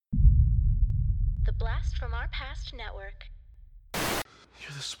The Blast from Our Past Network.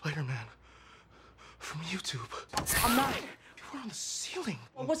 You're the Spider-Man from YouTube. I'm not. You were on the ceiling.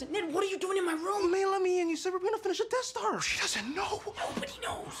 I wasn't. Ned, what are you doing in my room? May let me in. You said we're gonna finish a Death Star. She doesn't know. Nobody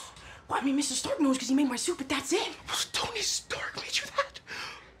knows. Well, I mean, Mr. Stark knows because he made my suit, but that's it. Well, Tony Stark made you that.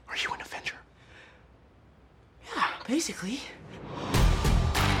 Are you an Avenger? Yeah, basically.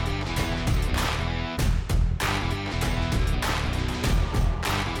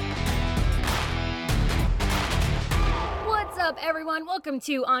 What's up, everyone? Welcome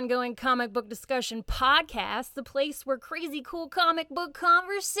to Ongoing Comic Book Discussion Podcast, the place where crazy cool comic book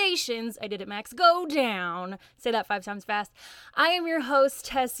conversations, I did it, Max, go down. Say that 5 times fast. I am your host,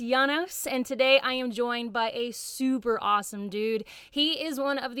 Tess Llanos, and today I am joined by a super awesome dude. He is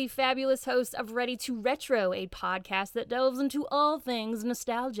one of the fabulous hosts of Ready to Retro, a podcast that delves into all things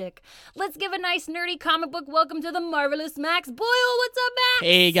nostalgic. Let's give a nice nerdy comic book welcome to the marvelous Max Boyle. What's up, Max?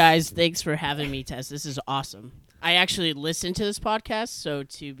 Hey, guys. Thanks for having me, Tess. This is awesome. I actually listened to this podcast, so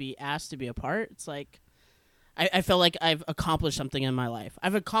to be asked to be a part, it's like, I feel like I've accomplished something in my life.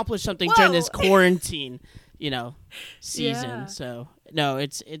 I've accomplished something during this quarantine, season. Yeah. So, no,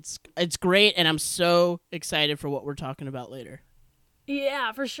 it's great, and I'm so excited for what we're talking about later.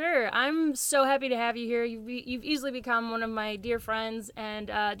 Yeah, for sure. I'm so happy to have you here. You've easily become one of my dear friends, and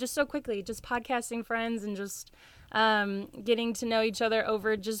just so quickly, just podcasting friends and just getting to know each other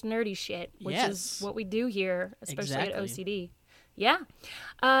over just nerdy shit, which is what we do here, especially at OCD. Yeah.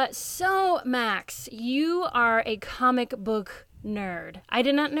 So, Max, you are a comic book nerd. I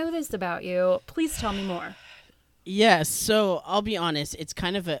did not know this about you. Please tell me more. Yes, so I'll be honest, it's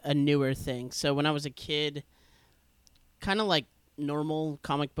kind of a newer thing. So when I was a kid, kind of like normal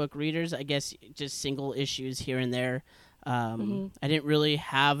comic book readers, I guess just single issues here and there. I didn't really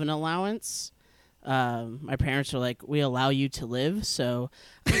have an allowance. My parents were like, we allow you to live, so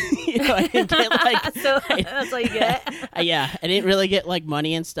I didn't get like that's all you get. I didn't really get like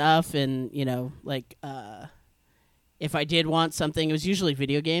money and stuff, and if I did want something, it was usually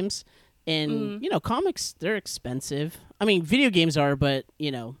video games, and comics, they're expensive. I mean, video games are, but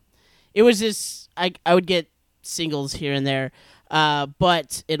it was just I would get singles here and there,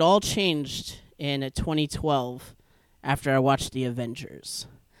 but it all changed in 2012 after I watched The Avengers.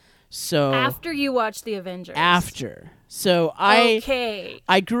 So After you watched The Avengers. So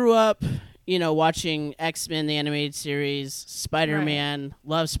I grew up, watching X-Men, the animated series, Spider-Man,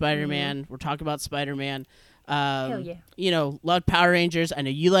 love Spider-Man. We're talking about Spider-Man. Hell yeah. Loved Power Rangers. I know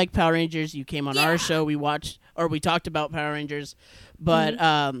you like Power Rangers. You came on our show. We talked about Power Rangers. But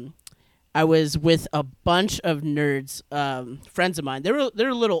I was with a bunch of nerds, friends of mine. They're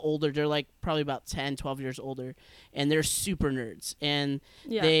a little older. They're like probably about 10, 12 years older, and they're super nerds. And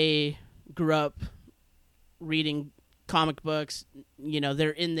they grew up reading comic books. They're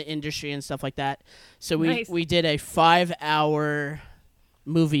in the industry and stuff like that. So we did a 5-hour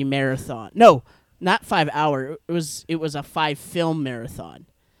movie marathon. No, not 5 hour. It was a 5 film marathon.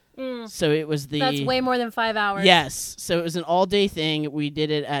 So it was That's way more than 5 hours. Yes. So it was an all-day thing. We did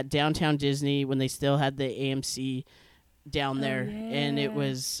it at Downtown Disney when they still had the AMC down there. Yeah. And it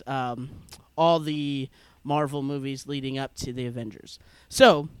was all the Marvel movies leading up to the Avengers.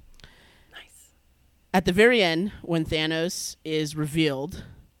 So at the very end, when Thanos is revealed,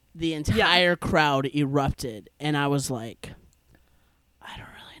 the entire crowd erupted. And I was like, I don't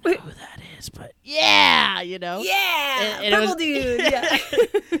really know who that is, but yeah, Yeah, and purple dude. Yeah.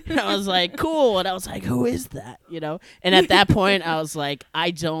 And I was like, cool. And I was like, who is that? And at that point, I was like,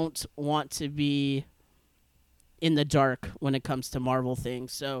 I don't want to be in the dark when it comes to Marvel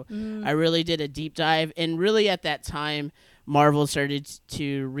things. So I really did a deep dive. And really at that time, Marvel started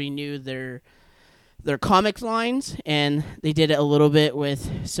to renew their comic lines, and they did it a little bit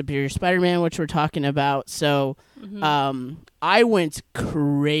with Superior Spider-Man, which we're talking about. So I went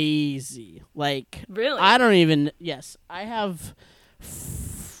crazy. Like, really? I don't even, yes, I have,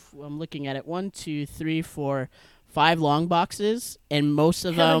 I'm looking at it, 1, 2, 3, 4, 5 long boxes, and most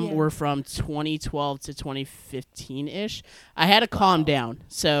of them were from 2012 to 2015-ish. I had to calm down.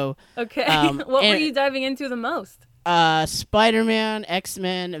 So okay. What were you diving into the most? Spider-Man,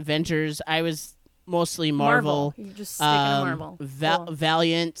 X-Men, Avengers. I was mostly Marvel. You just sticking to Marvel. Cool.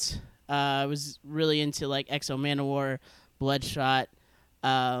 Valiant. I was really into like X-O Manowar, Bloodshot,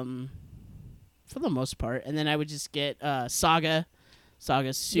 for the most part. And then I would just get Saga.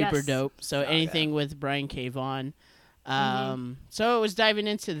 Saga's super dope. So anything with Brian K. Vaughan. So it was diving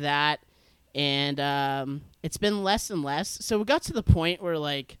into that. And it's been less and less. So we got to the point where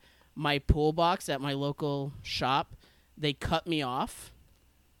like my pull box at my local shop, they cut me off.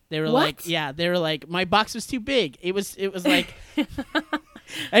 They were like, my box was too big. It was like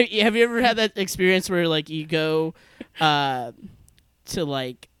Have you ever had that experience where like you go to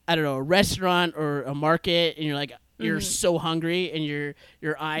like, I don't know, a restaurant or a market and you're like you're so hungry and your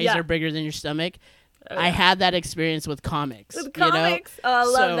eyes are bigger than your stomach? I had that experience with comics. With comics? You know?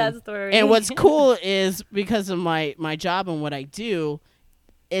 Oh, I love that story. And what's cool is because of my job and what I do,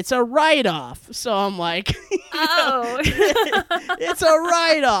 it's a write-off. So I'm like, it's a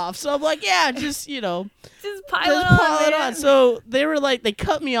write-off. So I'm like, yeah, just pile it on. So they were like, they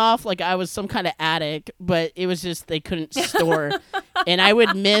cut me off like I was some kind of addict, but it was just they couldn't store. And I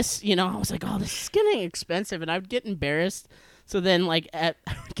would miss, I was like, oh, this is getting expensive. And I would get embarrassed. So then I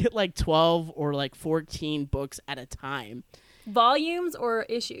would get like 12 or like 14 books at a time. Volumes or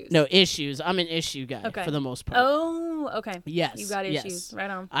issues? No, issues. I'm an issue guy for the most part. Oh, okay. Yes. You got issues. Yes. Right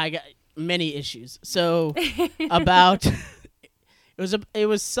on. I got many issues. So about it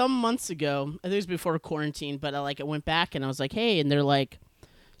was some months ago. I think it was before quarantine, but I went back and I was like, "Hey," and they're like,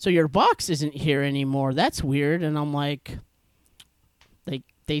 "So your box isn't here anymore. That's weird." And I'm like,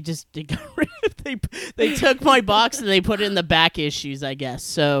 they got rid of they took my box and they put it in the back issues, I guess.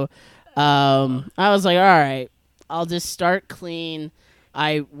 So I was like, all right, I'll just start clean.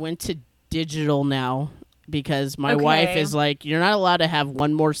 I went to digital now because my wife is like, you're not allowed to have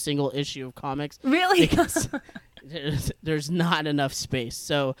one more single issue of comics. Really? Because there's not enough space.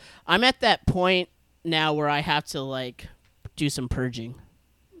 So I'm at that point now where I have to do some purging.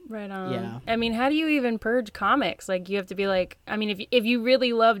 Right on. Yeah. I mean, how do you even purge comics? Like, you have to be like, I mean, if you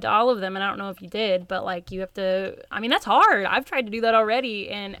really loved all of them, and I don't know if you did, but you have to, I mean, that's hard. I've tried to do that already,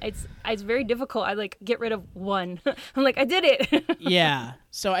 and it's very difficult. I get rid of one. I'm like, I did it. Yeah.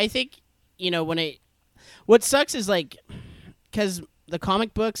 So I think, what sucks is because the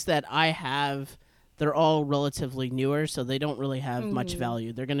comic books that I have, they're all relatively newer, so they don't really have much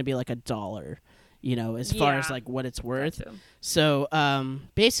value. They're going to be like $1. As far as what it's worth. Gotcha. So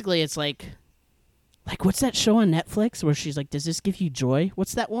basically it's like what's that show on Netflix where she's like, does this give you joy?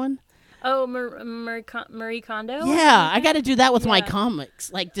 What's that one? Oh, Marie Kondo? Yeah, I got to do that with my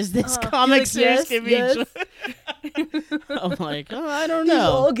comics. Does this comic series give me joy? I'm like, oh, I don't know. These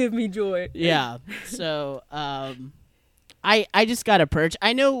all give me joy. Yeah. So I just got to purge.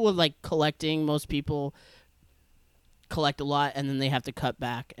 I know with collecting, most people collect a lot and then they have to cut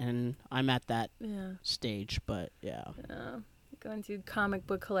back, and I'm at that stage, but going to Comic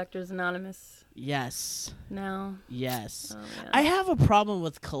Book Collectors Anonymous. Yes. Now. Yes. Oh, yeah. I have a problem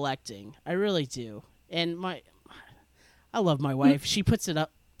with collecting. I really do. And I love my wife. She puts up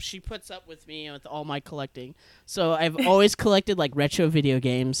with me with all my collecting. So I've always collected retro video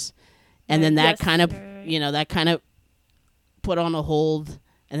games, and then that kind of put on a hold,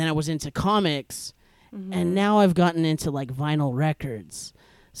 and then I was into comics. And now I've gotten into vinyl records.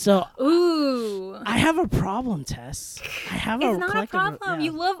 So I have a problem, Tess. It's not a problem. Yeah.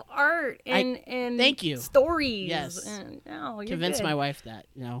 You love art and thank you. Stories. Yes. And, Convince good. my wife that,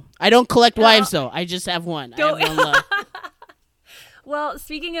 I don't collect wives though. I just have one. I have one love. Well,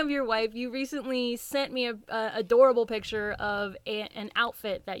 speaking of your wife, you recently sent me a adorable picture of an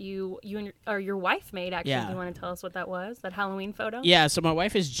outfit that you and your wife made. Actually, Yeah. Do you want to tell us what that was? That Halloween photo? Yeah. So my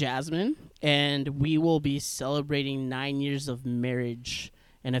wife is Jasmine, and we will be celebrating 9 years of marriage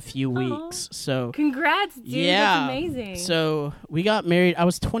in a few weeks. So congrats, dude. yeah, That's amazing. So we got married. I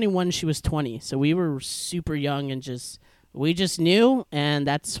was 21, she was 20. So we were super young and we just knew, and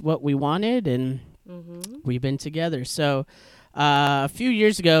that's what we wanted, and we've been together. So a few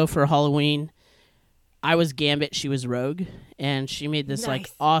years ago for Halloween, I was Gambit, she was Rogue, and she made this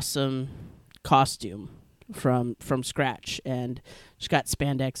awesome costume from scratch, and she got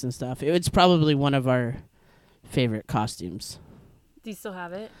spandex and stuff. It's probably one of our favorite costumes. Do you still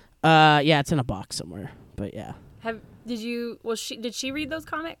have it? Yeah, it's in a box somewhere, but yeah. Did she read those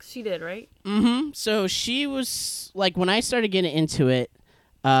comics? She did, right? Mm-hmm. So she was when I started getting into it,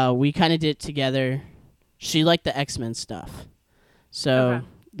 we kind of did it together. She liked the X-Men stuff. So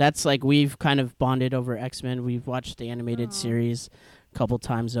that's we've kind of bonded over X-Men. We've watched the animated series a couple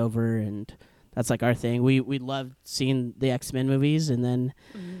times over, and that's our thing. We loved seeing the X-Men movies, and then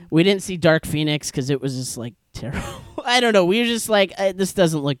we didn't see Dark Phoenix because it was just terrible. I don't know. We were just this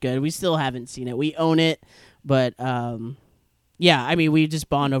doesn't look good. We still haven't seen it. We own it, but yeah, I mean, we just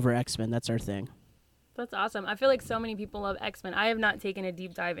bond over X-Men. That's our thing. That's awesome. I feel like so many people love X-Men. I have not taken a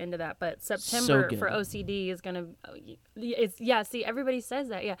deep dive into that, but September for OCD is going to... see, everybody says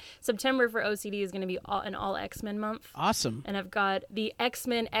that, yeah. September for OCD is going to be an all X-Men month. Awesome. And I've got the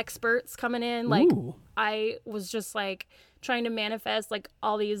X-Men experts coming in. Ooh. I was just trying to manifest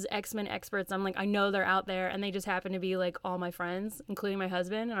all these X-Men experts. I'm I know they're out there, and they just happen to be all my friends, including my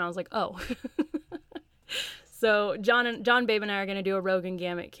husband. And I was like, oh. So John Babe and I are going to do a Rogan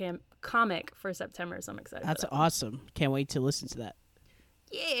Gamut comic for September, so I'm excited. That's for that. awesome. Can't wait to listen to that.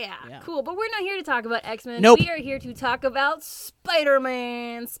 Yeah, cool. But we're not here to talk about X-Men. Nope. We are here to talk about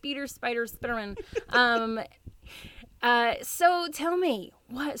Spider-Man. Spider-Man. So tell me,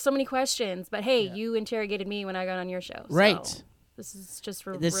 what? So many questions, but hey, you interrogated me when I got on your show. So Right. this is just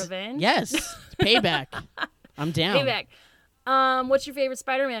for revenge. Yes. Payback. I'm down. Payback. What's your favorite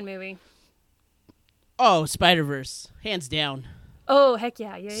Spider-Man movie? Oh, Spider-Verse. Hands down. Oh, heck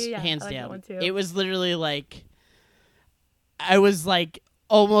yeah. Hands I like down. that one too. It was literally like, I was like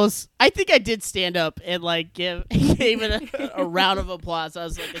almost, I think I did stand up and like gave it a round of applause. I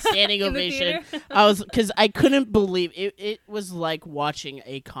was like a standing In the ovation. theater? Because I couldn't believe it. It was like watching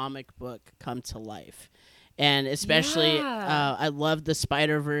a comic book come to life. And especially, Yeah. I love the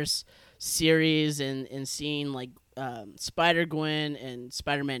Spider-Verse series and seeing like Spider-Gwen and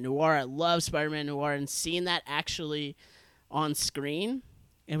Spider-Man Noir. I love Spider-Man Noir, and seeing that actually on screen.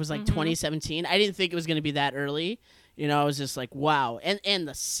 It was like 2017. I didn't think it was going to be that early. You know, I was just like, wow. And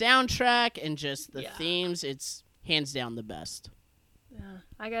the soundtrack and just the themes, it's hands down the best. Yeah,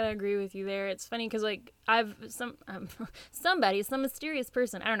 I gotta agree with you there. It's funny because like some mysterious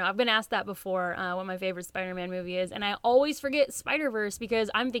person. I don't know. I've been asked that before. What my favorite Spider-Man movie is, and I always forget Spider-Verse because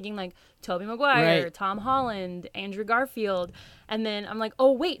I'm thinking like Tobey Maguire, Right. Tom Holland, Andrew Garfield, and then I'm like,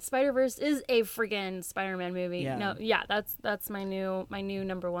 oh wait, Spider-Verse is a friggin' Spider-Man movie. Yeah. No, that's my new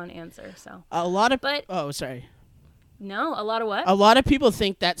number one answer. So A lot of But- oh, sorry. no, a lot of what? A lot of people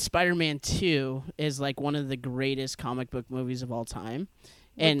think that Spider-Man 2 is like one of the greatest comic book movies of all time.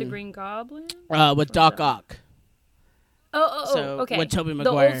 With the Green Goblin. With Doc Ock. So, Okay. with Tobey The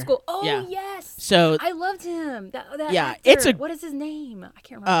Maguire. old school. Oh Yeah. yes. So I loved him. That Yeah, actor. it's a- what is his name? I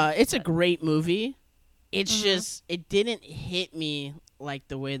can't remember. it's a great movie. It's Mm-hmm. just it didn't hit me like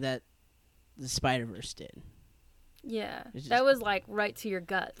the way that the Spider-Verse did. Yeah, It's that just- was like right to your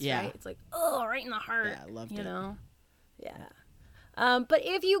guts, Yeah. right? It's like, oh, right in the heart. Yeah, I loved you it. know? Yeah. But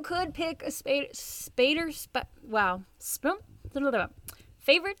if you could pick a favorite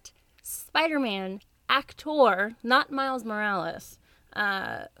Spider-Man actor, not Miles Morales,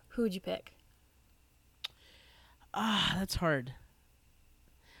 who would you pick? That's hard.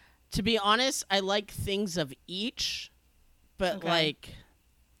 To be honest, I like things of each, but Okay.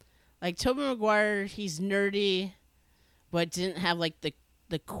 like Tobey Maguire, he's nerdy, but didn't have like the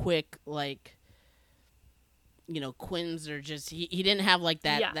quick like, you know, quims or just he didn't have like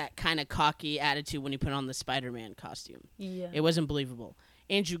that Yeah. that kind of cocky attitude when he put on the Spider-Man costume. Yeah. It wasn't believable.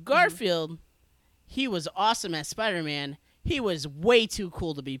 Andrew Garfield, he was awesome as Spider-Man. He was way too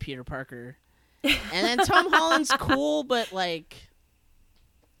cool to be Peter Parker. And then Tom Holland's cool, but like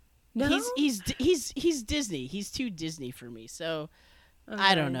No? he's Disney. He's too Disney for me. So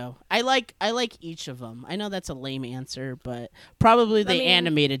I Okay. don't know. I like each of them. I know that's a lame answer, but probably the I mean-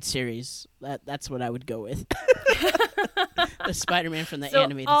 animated series. That's what I would go with. The Spider-Man from the So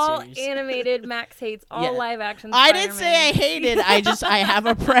animated all series. animated, Max hates all Yeah. live action. I didn't say I Spider-Man. hated. I have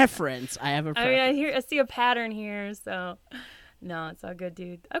a preference. I mean, I see a pattern here, so no, it's all good,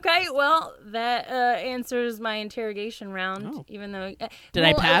 dude. Okay, well, that answers my interrogation round. Oh. Even though Did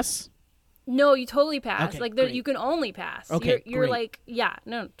I well, pass? No, you totally passed. Okay, Like great. you can only pass. Okay, you're great. like, yeah,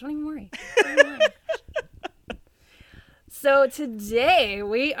 no, don't even worry. Don't even worry. So today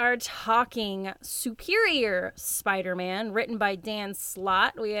we are talking Superior Spider-Man, written by Dan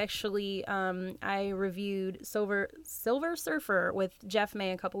Slott. We actually, I reviewed Silver Surfer with Jeff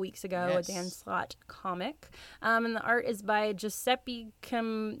May a couple weeks ago, Yes. a Dan Slott comic, and the art is by Giuseppe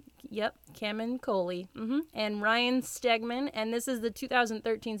Camuncoli, and Ryan Stegman, and this is the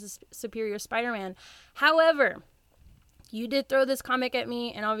 2013 Superior Spider-Man. However, you did throw this comic at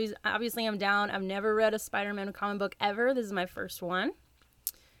me, and obviously I'm down. I've never read a Spider-Man comic book ever. This is my first one,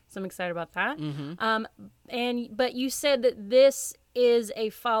 so I'm excited about that. But you said that this is a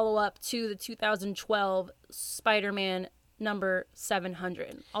follow-up to the 2012 Spider-Man number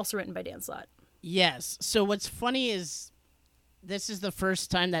 700, also written by Dan Slott. Yes. So what's funny is this is the first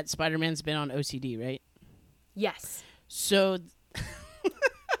time that Spider-Man's been on OCD, right? Yes. So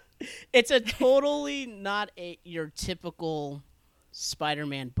it's a totally not your typical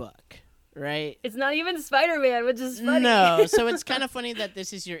Spider-Man book, right? It's not even Spider-Man, which is funny. No. So it's kind of funny that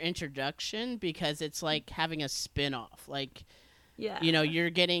this is your introduction because it's like having a spin-off. Like, Yeah. you know, you're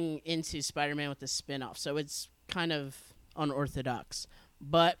getting into Spider-Man with a spin-off. So it's kind of unorthodox.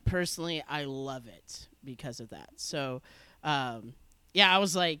 But personally, I love it because of that. So, yeah, I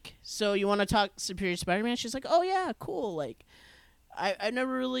was like, so you want to talk Superior Spider-Man? She's like, oh, yeah, cool. Like, I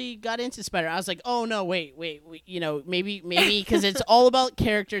never really got into Spider. I was like, oh no, wait, maybe because it's all about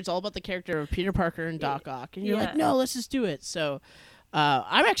character. It's all about the character of Peter Parker and Doc Ock, and you're like, no, let's just do it. So,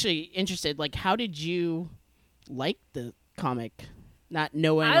 I'm actually interested. Like, how did you like the comic, not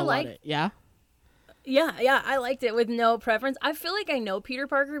knowing about it? Yeah. Yeah, I liked it with no preference. I feel like I know Peter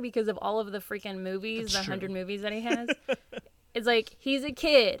Parker because of all of the freaking movies, the 100 movies that he has. It's like, he's a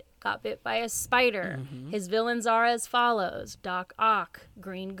kid, got bit by a spider. His villains are as follows: Doc Ock,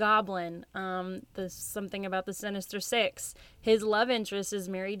 Green Goblin, something about the Sinister Six. His love interest is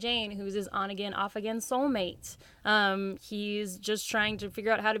Mary Jane, who's his on-again, off-again soulmate. He's just trying to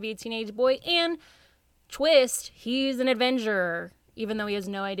figure out how to be a teenage boy. And twist, he's an Avenger, even though he has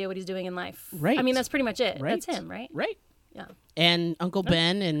no idea what he's doing in life. Right. I mean, that's pretty much it. Right. That's him, right? Right. Yeah. And Uncle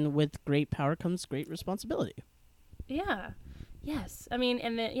Ben, and with great power comes great responsibility. Yeah. Yes. I mean,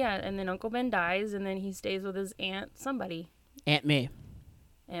 and then Uncle Ben dies, and then he stays with his Aunt somebody. Aunt May.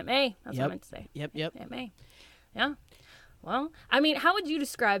 Aunt May. That's what I meant to say. Yep. Aunt May. Yeah. Well, I mean, how would you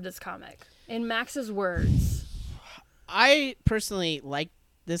describe this comic in Max's words? I personally like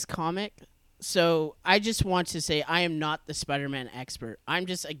this comic. So I just want to say I am not the Spider-Man expert. I'm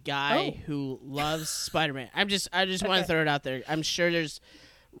just a guy who loves Spider-Man. I just want to throw it out there. I'm sure there's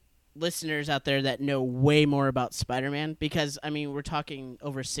listeners out there that know way more about Spider-Man, because I mean, we're talking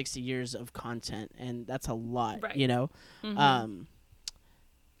over 60 years of content, and that's a lot, right. you know.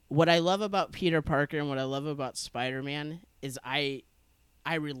 What I love about Peter Parker and what I love about Spider-Man is I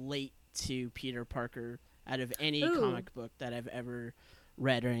relate to Peter Parker out of any comic book that I've ever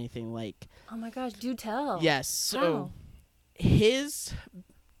read or anything like. Oh my gosh, do tell. Yes. So his,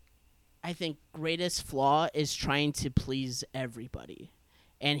 I think, greatest flaw is trying to please everybody.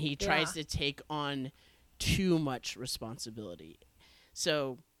 And he tries to take on too much responsibility.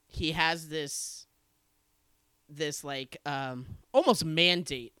 So he has this like almost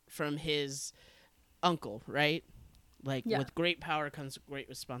mandate from his uncle, right? Like, with great power comes great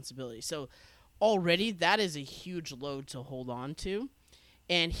responsibility. So already that is a huge load to hold on to.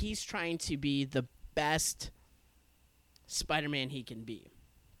 And he's trying to be the best Spider-Man he can be.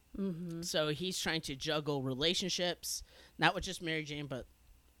 So he's trying to juggle relationships, not with just Mary Jane, but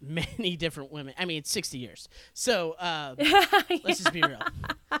many different women. I mean, it's 60 years. So let's just be real.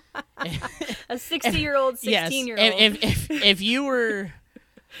 A 60-year-old, 16-year-old. Yes, if you were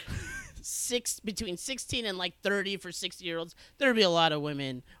between 16 and like 30 for 60-year-olds, there'd be a lot of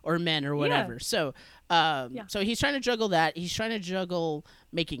women or men or whatever. So so he's trying to juggle that. He's trying to juggle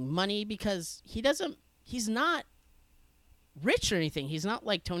making money, because he's not rich or anything. He's not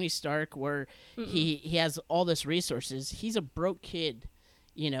like Tony Stark, where he has all this resources. He's a broke kid,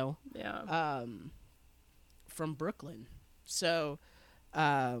 you know, from Brooklyn. So,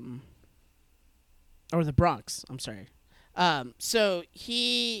 or the Bronx, I'm sorry. So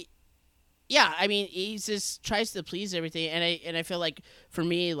he just tries to please everything. And I feel like for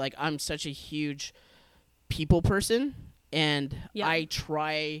me, like, I'm such a huge people person, and I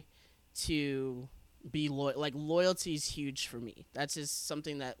try to be loyal. Like, loyalty is huge for me. That's just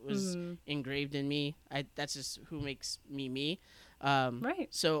something that was engraved in me. That's just who makes me. Right.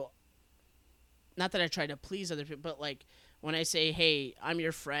 So, not that I try to please other people, but like when I say, "Hey, I'm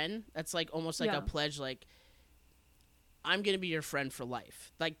your friend," that's like almost like a pledge. Like, I'm gonna be your friend for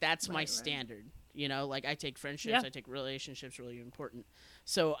life. Like, that's my standard. You know, like, I take friendships, I take relationships really important.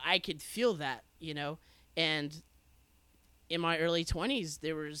 So I could feel that, you know. And in my early 20s,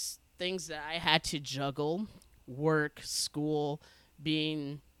 there was things that I had to juggle: work, school,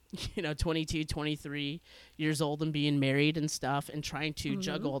 being, 22, 23 years old and being married and stuff, and trying to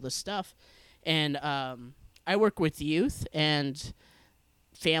juggle all this stuff. And I work with youth and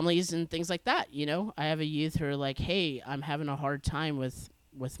families and things like that. You know, I have a youth who are like, "Hey, I'm having a hard time with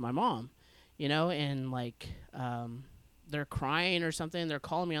my mom," and like they're crying or something. They're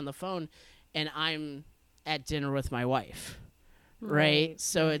calling me on the phone, and I'm at dinner with my wife. Right.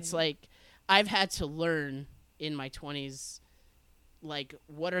 So it's like, I've had to learn in my 20s, like,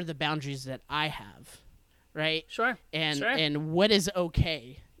 what are the boundaries that I have, right? Sure. And what is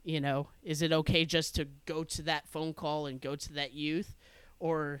okay, Is it okay just to go to that phone call and go to that youth,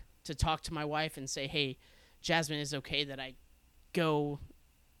 or to talk to my wife and say, "Hey, Jasmine, is it okay that I go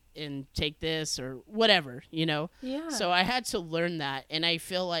and take this," or whatever, Yeah. So I had to learn that, and I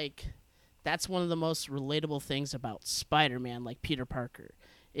feel like that's one of the most relatable things about Spider-Man, like Peter Parker,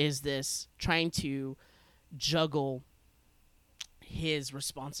 is this trying to juggle his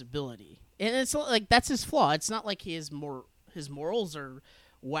responsibility. And it's like, that's his flaw. It's not like his morals are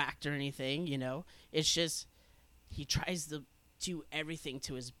whacked or anything, It's just he tries to do everything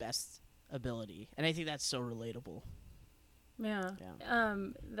to his best ability. And I think that's so relatable. Yeah.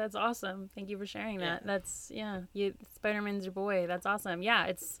 That's awesome. Thank you for sharing that. That's Spider-Man's your boy. That's awesome.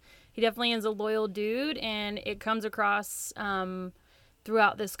 Yeah, he definitely is a loyal dude, and it comes across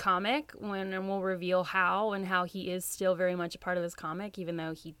throughout this comic and we'll reveal how he is still very much a part of this comic, even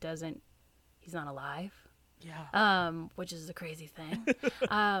though he's not alive. Yeah. Which is a crazy thing.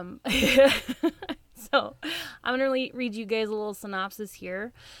 So I'm going to read you guys a little synopsis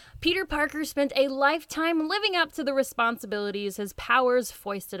here. Peter Parker spent a lifetime living up to the responsibilities his powers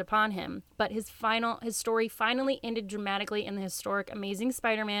foisted upon him, but his story finally ended dramatically in the historic Amazing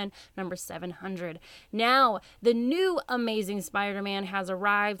Spider-Man number 700. Now, the new Amazing Spider-Man has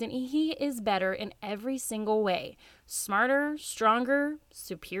arrived, and he is better in every single way. Smarter, stronger,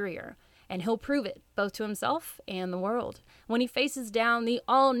 superior. And he'll prove it, both to himself and the world, when he faces down the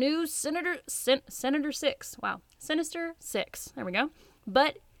all-new Sinister Six. There we go.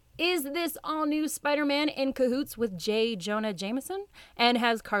 But is this all-new Spider-Man in cahoots with J. Jonah Jameson? And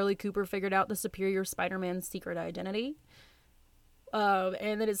has Carly Cooper figured out the superior Spider-Man's secret identity?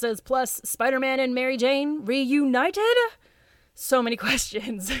 And then it says, plus Spider-Man and Mary Jane reunited? So many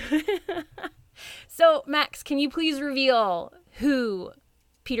questions. So, Max, can you please reveal who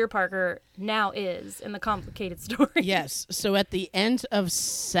Peter Parker now is in the complicated story? Yes. So at the end of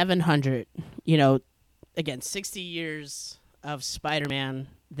 700, again, 60 years of Spider-Man,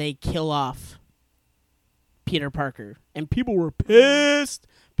 they kill off Peter Parker. And people were pissed.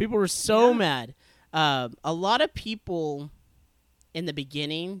 People were so mad. A lot of people in the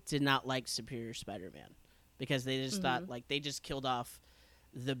beginning did not like Superior Spider-Man because they just thought, they just killed off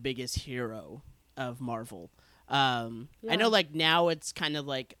the biggest hero of Marvel. I know, now it's kind of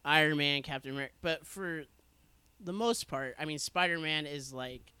like Iron Man, Captain America, but for the most part, I mean, Spider-Man is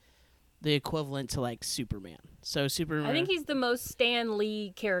the equivalent to Superman. So Superman, I think he's the most Stan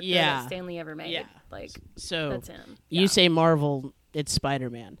Lee character that Stan Lee ever made. Yeah. So that's him. You say Marvel, it's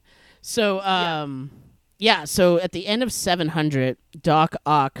Spider-Man. So so at the end of 700, Doc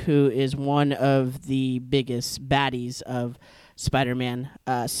Ock, who is one of the biggest baddies of Spider-Man,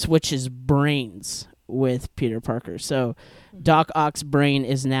 switches brains with Peter Parker. So Doc Ock's brain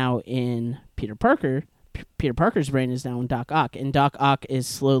is now in Peter Parker. Peter Parker's brain is now in Doc Ock, and Doc Ock is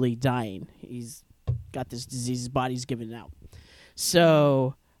slowly dying. He's got this disease, his body's giving out.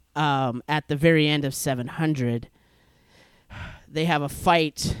 So at the very end of 700, they have a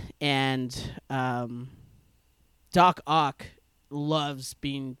fight, and Doc Ock loves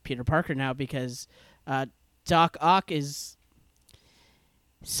being Peter Parker now because Doc Ock is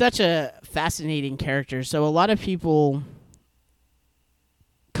such a fascinating character. So a lot of people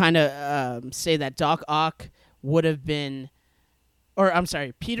kind of say that Doc Ock would have been,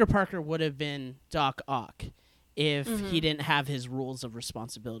 Peter Parker would have been Doc Ock if he didn't have his rules of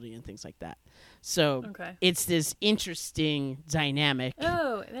responsibility and things like that. So it's this interesting dynamic.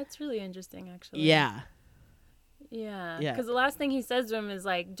 Oh, that's really interesting, actually. Yeah. Yeah, because the last thing he says to him is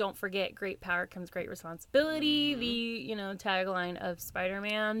don't forget, great power comes great responsibility, the, tagline of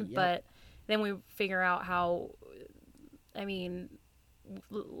Spider-Man. Yep. But then we figure out how, I mean,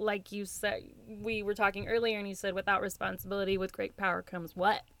 like you said, we were talking earlier and you said without responsibility, with great power comes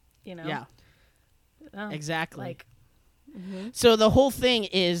what, Yeah. Oh, exactly. So the whole thing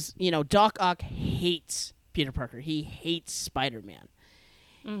is, Doc Ock hates Peter Parker. He hates Spider-Man.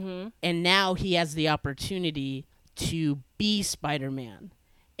 And now he has the opportunity to be Spider-Man,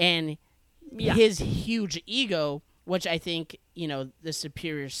 and his huge ego, which I think the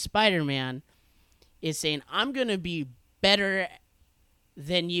superior Spider-Man is saying, I'm gonna be better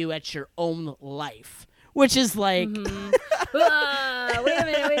than you at your own life, which is wait a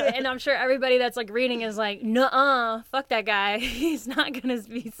minute, and I'm sure everybody that's reading is nuh-uh, fuck that guy. He's not gonna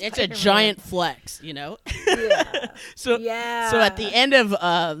be Spider-Man. It's a giant flex, Yeah. So at the end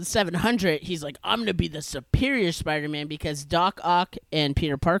of 700, he's like, I'm gonna be the superior Spider-Man, because Doc Ock and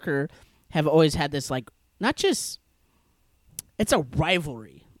Peter Parker have always had this not just, it's a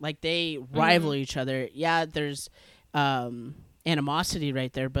rivalry. They rival each other. Yeah, there's animosity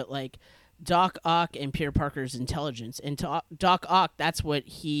right there, but Doc Ock and Peter Parker's intelligence, and Doc Ock, that's what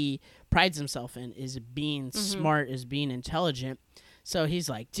he prides himself in, is being smart, is being intelligent. So he's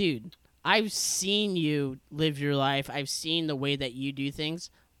like, dude, I've seen you live your life. I've seen the way that you do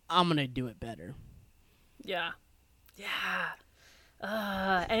things. I'm going to do it better. Yeah.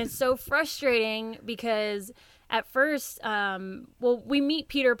 And it's so frustrating because at first, we meet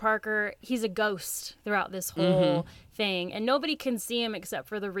Peter Parker. He's a ghost throughout this whole thing, and nobody can see him except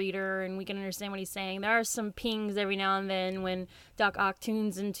for the reader, and we can understand what he's saying. There are some pings every now and then when Doc Ock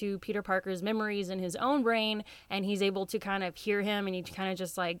tunes into Peter Parker's memories in his own brain, and he's able to kind of hear him, and he kind of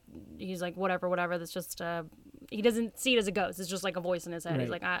just he's like, whatever, that's just doesn't see it as a ghost. It's just like a voice in his head. He's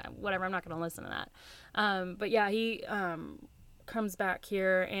Right. like, whatever, I'm not going to listen to that. But yeah, he comes back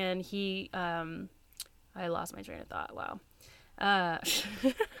here and he I lost my train of thought. Wow.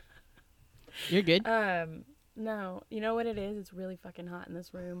 You're good. No, you know what it is? It's really fucking hot in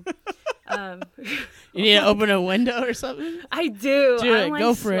this room. You need to open a window or something? I do. Do I'm it. like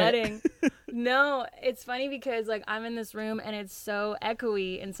Go for sweating. it. No, it's funny because like I'm in this room and it's so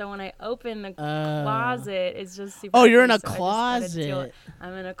echoey, and so when I open the closet, it's just super. Oh, you're in echoey, a so I just gotta deal closet. with-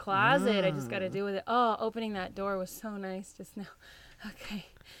 I'm in a closet. I just got to deal with it. Oh, opening that door was so nice just now. Okay,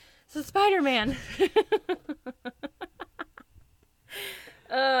 so Spider-Man.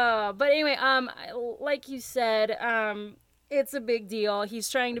 But anyway, like you said, it's a big deal. He's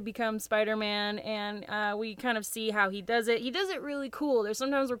trying to become Spider-Man, and we kind of see how he does it. He does it really cool. There's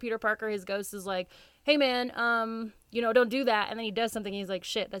sometimes where Peter Parker, his ghost, is like, "Hey, man, don't do that," and then he does something. And he's like,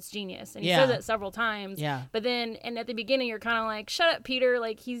 "Shit, that's genius," and he says it several times. Yeah. But then, and at the beginning, you're kind of like, "Shut up, Peter!"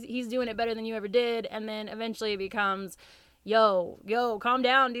 Like he's doing it better than you ever did, and then eventually it becomes, "Yo, calm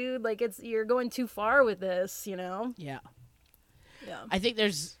down, dude. Like you're going too far with this," Yeah. Yeah. I think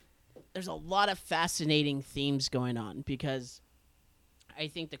there's a lot of fascinating themes going on, because I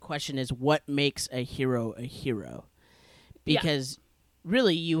think the question is, what makes a hero a hero? Because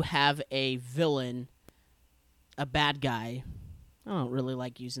really you have a villain, a bad guy. I don't really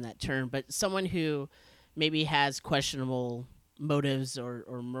like using that term, but someone who maybe has questionable motives or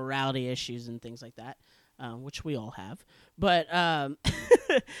morality issues and things like that, which we all have. But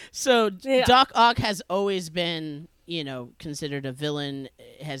so Doc Ock has always been, considered a villain,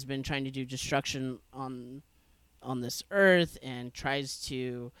 has been trying to do destruction on this earth and tries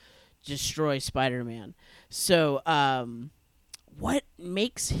to destroy Spider-Man. So what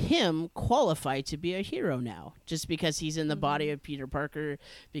makes him qualify to be a hero now? Just because he's in the body of Peter Parker,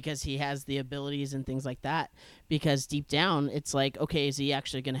 because he has the abilities and things like that? Because deep down, it's like, okay, is he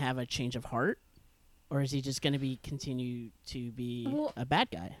actually going to have a change of heart? Or is he just going to continue to be a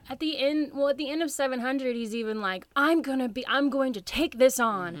bad guy? At the end of 700, he's even like, I'm going to take this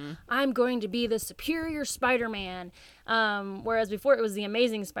on. Mm-hmm. I'm going to be the superior Spider-Man. Whereas before it was the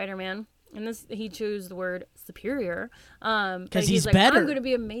amazing Spider-Man. And this, he chose the word superior. Because he's like, better. I'm going to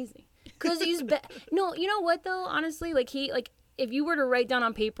be amazing. Because he's No, you know what though? Honestly, if you were to write down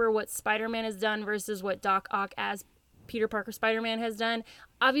on paper what Spider-Man has done versus what Doc Ock as Peter Parker Spider-Man has done,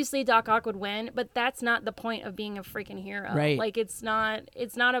 obviously Doc Ock would win, but that's not the point of being a freaking hero. Right. Like it's not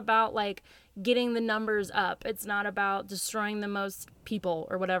about like getting the numbers up. It's not about destroying the most people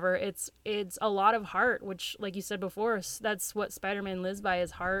or whatever. It's a lot of heart, which, like you said before, that's what Spider-Man lives by,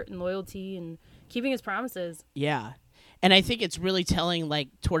 is heart and loyalty and keeping his promises. Yeah. And I think it's really telling, like,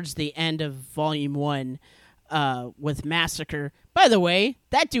 towards the end of Volume 1 with Massacre. By the way,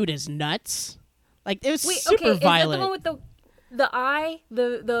 that dude is nuts. Like, it was super violent. Is that the one with the eye,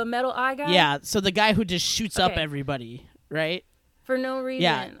 the metal eye guy? Yeah, so the guy who just shoots up Okay. everybody, right? For no reason.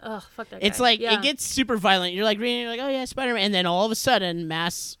 Yeah. Ugh, fuck that It's guy. like, Yeah. it gets super violent. You're like reading, you're like, oh yeah, Spider-Man. And then all of a sudden,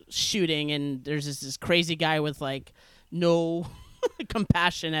 mass shooting, and there's this crazy guy with, like, no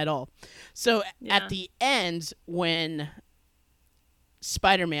compassion at all. So at the end, when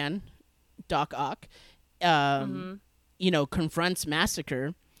Spider-Man, Doc Ock, confronts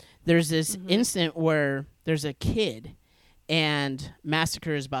Massacre, there's this instant where there's a kid, and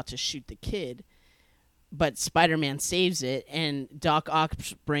Massacre is about to shoot the kid, but Spider-Man saves it, and Doc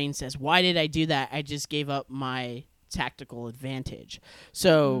Ock's brain says, why did I do that? I just gave up my tactical advantage.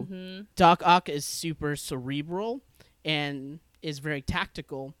 So Doc Ock is super cerebral and is very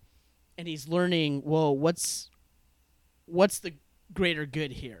tactical, and he's learning, well, what's the greater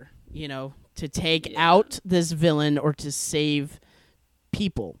good here, to take out this villain or to save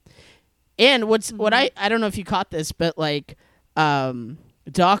people. And what I don't know if you caught this, but like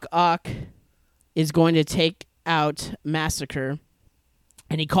Doc Ock is going to take out Massacre,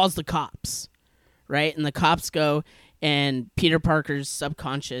 and he calls the cops, right? And the cops go, and Peter Parker's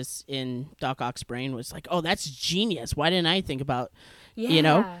subconscious in Doc Ock's brain was like, oh, that's genius. Why didn't I think about,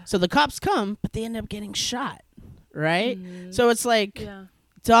 So the cops come, but they end up getting shot, right? So it's like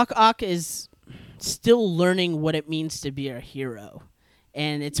Doc Ock is still learning what it means to be a hero.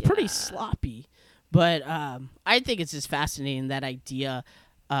 And it's pretty sloppy. But I think it's just fascinating, that idea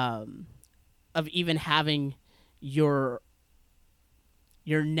of even having your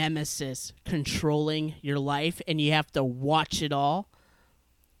nemesis controlling your life, and you have to watch it all.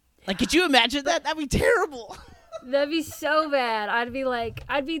 Like, could you imagine that? That'd be terrible. That'd be so bad. I'd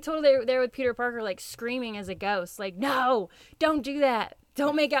be totally there with Peter Parker, like screaming as a ghost, like, no, don't do that.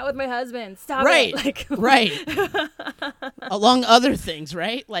 Don't make out with my husband. Stop it. Like, right. Along other things,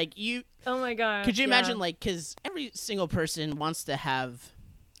 right? Like, Oh my god. Could you imagine, like, because every single person wants to have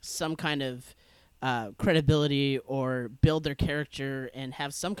some kind of credibility or build their character and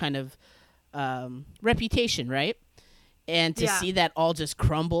have some kind of reputation, right? And to see that all just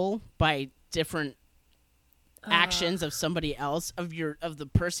crumble by different actions of somebody else, of the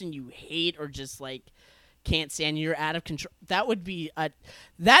person you hate or just like can't stand, you're out of control. That would be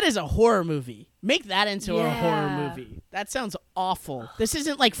that is a horror movie. Make that into a horror movie. That sounds awful. This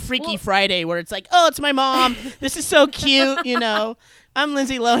isn't like Freaky Friday where it's like, oh, it's my mom. This is so cute, you know. I'm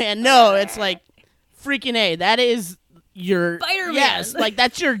Lindsay Lohan. No, it's like freaking A. That is your Spider-Man. Yes, like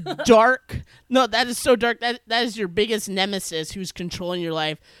that's your dark. No, that is so dark. That is your biggest nemesis who's controlling your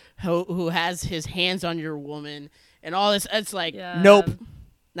life, who has his hands on your woman and all this. It's like, nope,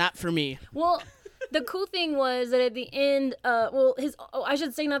 not for me. Well, the cool thing was that at the end, I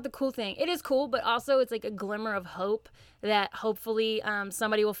should say not the cool thing. It is cool, but also it's like a glimmer of hope that hopefully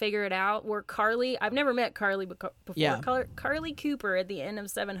somebody will figure it out. Where Carly, I've never met Carly before. Yeah. Carly Cooper at the end of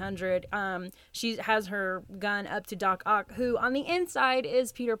 700, she has her gun up to Doc Ock, who on the inside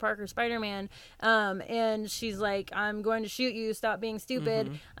is Peter Parker Spider-Man, and she's like, I'm going to shoot you, stop being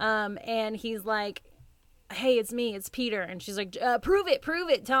stupid, and he's like, hey, it's me, it's Peter. And she's like, prove it.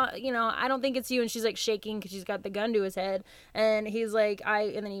 I don't think it's you. And she's like shaking because she's got the gun to his head. And he's like,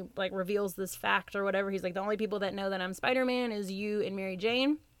 and then he like reveals this fact or whatever. He's like, the only people that know that I'm Spider-Man is you and Mary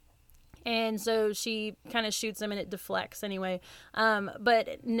Jane. And so she kind of shoots him and it deflects anyway.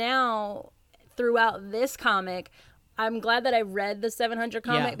 But now throughout this comic, I'm glad that I read the 700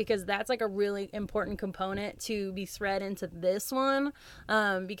 comic because that's like a really important component to be thread into this one,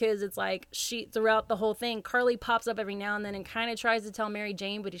 because it's like throughout the whole thing, Carly pops up every now and then and kind of tries to tell Mary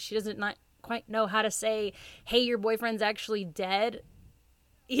Jane, but she doesn't not quite know how to say, hey, your boyfriend's actually dead,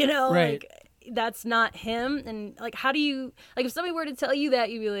 you know, right. Like that's not him. And like, how do you, like, if somebody were to tell you that,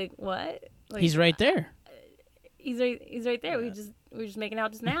 you'd be like, what? Like, he's right there. He's right there. We were just making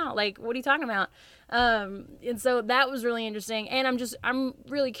out just now. Like, what are you talking about? And so that was really interesting. And I'm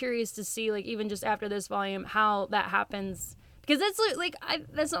really curious to see, like, even just after this volume, how that happens. Because that's like,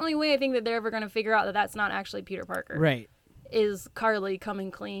 that's the only way I think that they're ever going to figure out that that's not actually Peter Parker. Right. Is Carly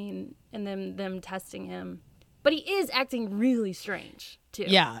coming clean and them testing him. But he is acting really strange, too.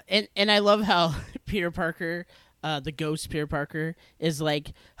 Yeah. And I love how Peter Parker, the ghost Peter Parker, is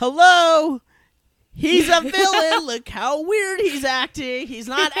like, hello! He's a villain. Look how weird he's acting. He's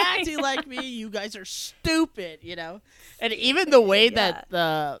not acting like me. You guys are stupid, you know? And even the way that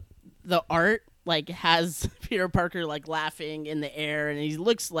the art like has Peter Parker like laughing in the air and he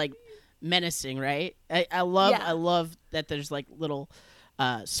looks like menacing, right? I love that there's like little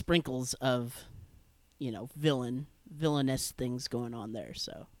sprinkles of, you know, villainous things going on there,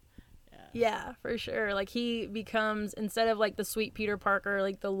 so yeah, for sure. Like, he becomes, instead of, like, the sweet Peter Parker,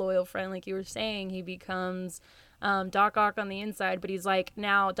 like, the loyal friend, like you were saying, he becomes Doc Ock on the inside, but he's, like,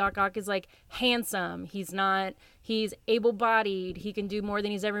 now Doc Ock is, like, handsome. He's able-bodied. He can do more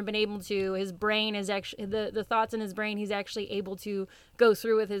than he's ever been able to. His brain is actually, the thoughts in his brain, he's actually able to go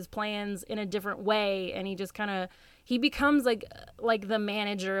through with his plans in a different way, and he just kind of, he becomes like the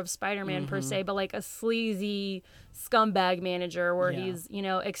manager of Spider-Man per se, but like a sleazy scumbag manager where he's, you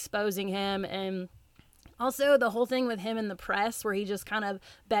know, exposing him. And also the whole thing with him in the press where he just kind of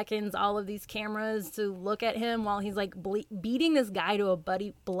beckons all of these cameras to look at him while he's like beating this guy to a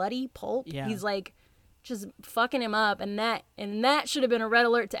bloody pulp. Yeah. He's like just fucking him up. And that should have been a red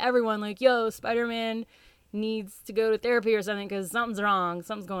alert to everyone. Like, yo, Spider-Man needs to go to therapy or something because something's wrong.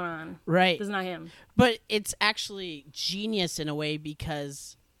 Something's going on. Right. It's not him. But it's actually genius in a way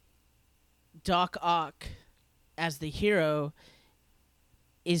because Doc Ock, as the hero,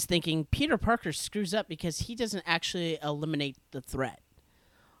 is thinking Peter Parker screws up because he doesn't actually eliminate the threat.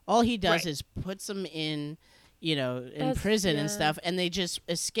 All he does is puts them in, you know, in prison and stuff, and they just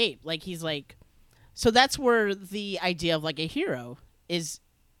escape. Like, he's like... So that's where the idea of, like, a hero is...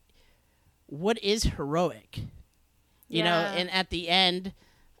 What is heroic? You know, and at the end,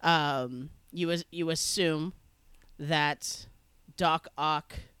 you assume that Doc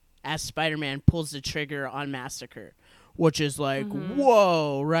Ock, as Spider-Man, pulls the trigger on Massacre, which is like,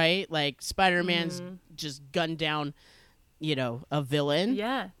 whoa, right? Like, Spider-Man's just gunned down, you know, a villain.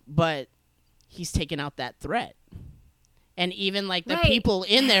 Yeah. But he's taken out that threat. And even, like, the people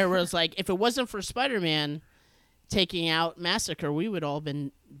in there was like, if it wasn't for Spider-Man taking out Massacre, we would all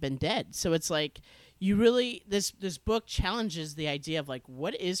been dead. So it's like, you really, this book challenges the idea of like,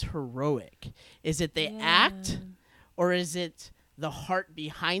 what is heroic? Is it the act, or is it the heart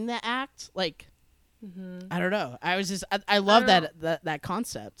behind the act? Like, I don't know. I love that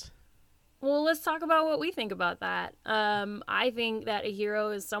concept. Well, let's talk about what we think about that. I think that a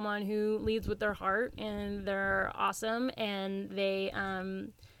hero is someone who leads with their heart, and they're awesome, and they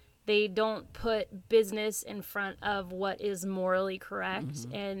don't put business in front of what is morally correct,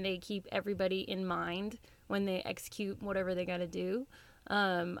 and they keep everybody in mind when they execute whatever they got to do.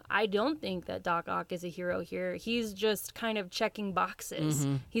 I don't think that Doc Ock is a hero here. He's just kind of checking boxes.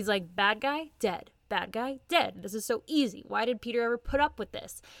 He's like, bad guy, dead. Bad guy, dead. This is so easy. Why did Peter ever put up with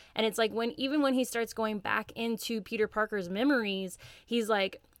this? And it's like even when he starts going back into Peter Parker's memories, he's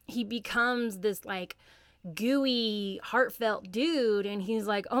like, he becomes this like gooey, heartfelt dude, and he's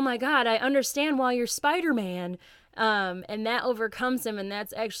like, oh my God, I understand why you're Spider-Man. And that overcomes him, and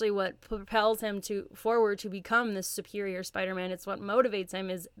that's actually what propels him forward to become this superior Spider-Man. It's what motivates him,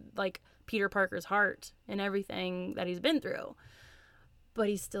 is like Peter Parker's heart and everything that he's been through. But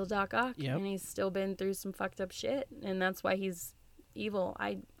he's still Doc Ock, and he's still been through some fucked up shit, and that's why he's evil.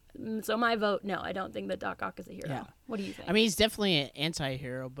 So my vote, no, I don't think that Doc Ock is a hero. Yeah. What do you think? I mean, he's definitely an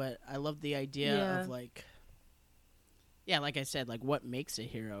anti-hero, but I love the idea of like I said, like what makes a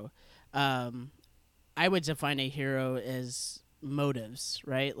hero. I would define a hero as motives,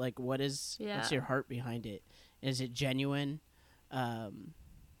 right? Like what's your heart behind it? Is it genuine?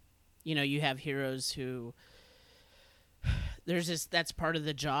 You have heroes who there's this, that's part of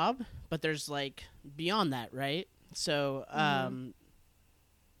the job, but there's like beyond that, right? So I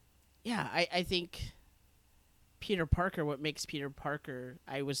think Peter Parker, what makes Peter Parker,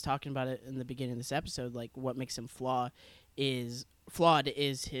 I was talking about it in the beginning of this episode, like what makes him flawed is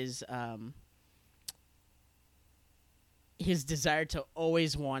his desire to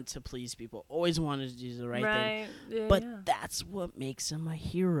always want to please people, always wanted to do the right thing. Yeah, but that's what makes him a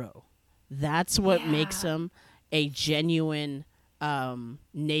hero. That's what makes him a genuine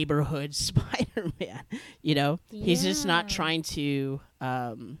neighborhood Spider-Man. He's just not trying to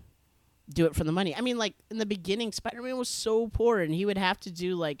do it for the money. I mean, like in the beginning, Spider-Man was so poor, and he would have to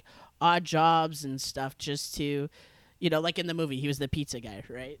do like odd jobs and stuff just to, like in the movie, he was the pizza guy,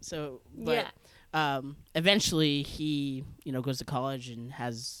 right? So, but eventually he, goes to college and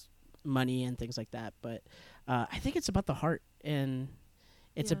has money and things like that. But I think it's about the heart, and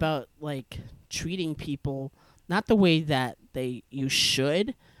it's about like treating people not the way that you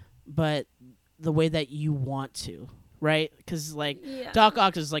should, but the way that you want to, right? Because like Doc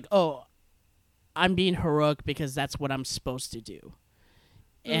Ock is like, oh, I'm being heroic because that's what I'm supposed to do.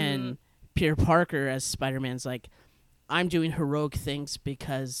 And Peter Parker as Spider-Man's like, I'm doing heroic things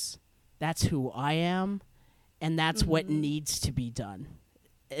because that's who I am, and that's what needs to be done.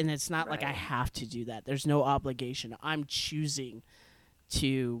 And it's not like I have to do that. There's no obligation. I'm choosing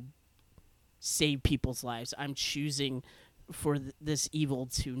to save people's lives. I'm choosing for this evil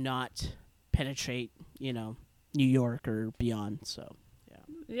to not penetrate, New York or beyond. So,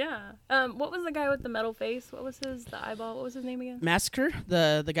 yeah. What was the guy with the metal face? What was the eyeball? What was his name again? Massacre,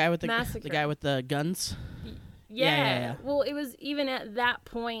 the guy with the guy with the guns. Yeah. Well, it was even at that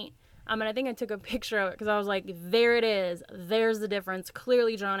point. And I think I took a picture of it because I was like, there it is. There's the difference,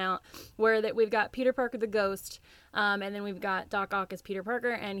 clearly drawn out, where that we've got Peter Parker the Ghost, and then we've got Doc Ock as Peter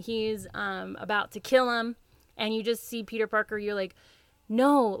Parker, and he's about to kill him, and you just see Peter Parker, you're like,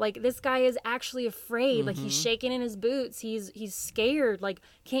 no, like this guy is actually afraid. Like he's shaking in his boots. He's scared. Like,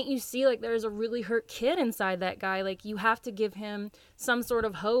 can't you see like there's a really hurt kid inside that guy? Like you have to give him some sort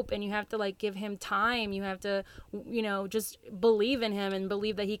of hope, and you have to like give him time. You have to, just believe in him and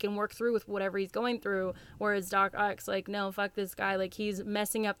believe that he can work through with whatever he's going through. Whereas Doc Ock's like, no, fuck this guy. Like he's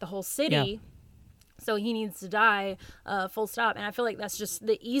messing up the whole city. Yeah. So he needs to die, full stop. And I feel like that's just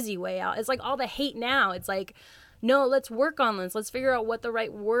the easy way out. It's like all the hate now. It's like, no, let's work on this. Let's figure out what the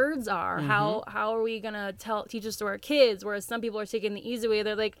right words are. How are we gonna teach this to our kids? Whereas some people are taking the easy way.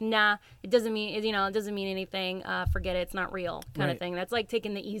 They're like, nah, it doesn't mean anything. Forget it. It's not real, kind of thing. That's like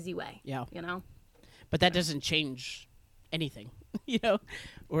taking the easy way. Yeah. But that doesn't change anything.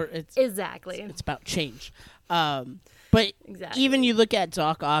 Or it's exactly. It's about change. But even you look at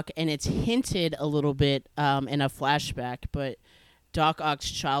Doc Ock, and it's hinted a little bit in a flashback. But Doc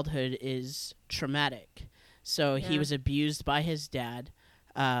Ock's childhood is traumatic. So he was abused by his dad.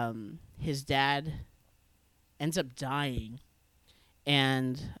 His dad ends up dying.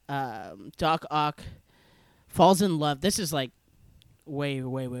 And Doc Ock falls in love. This is like way,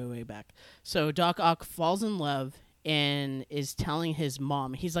 way, way, way back. So Doc Ock falls in love and is telling his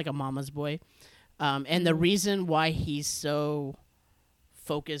mom. He's like a mama's boy. And the reason why he's so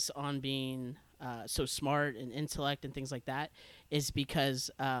focused on being so smart and intellect and things like that is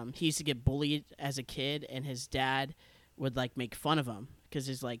because he used to get bullied as a kid, and his dad would like make fun of him because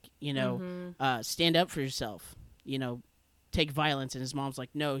he's like, stand up for yourself, take violence, and his mom's like,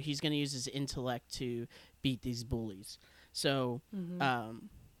 no, he's going to use his intellect to beat these bullies. So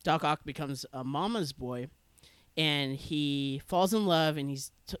Doc Ock becomes a mama's boy, and he falls in love, and he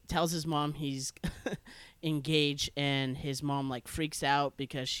tells his mom he's engaged, and his mom like freaks out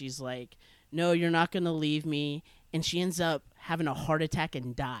because she's like, no, you're not going to leave me, and she ends up having a heart attack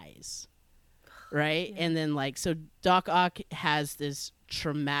and dies. Right? Yeah. And then like, so Doc Ock has this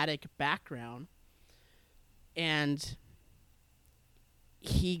traumatic background, and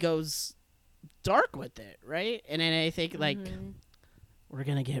he goes dark with it, right? And then I think like we're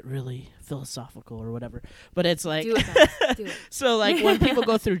gonna get really philosophical or whatever, but it's like do it, do it. So like when people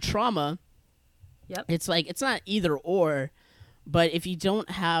go through trauma, it's like it's not either or, but if you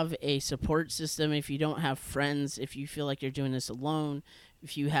don't have a support system, if you don't have friends, if you feel like you're doing this alone,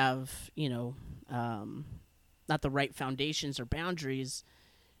 if you have not the right foundations or boundaries,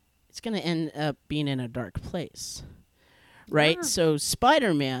 it's gonna end up being in a dark place. Right? Yeah. So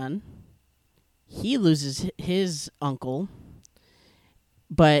Spider-Man, he loses his uncle,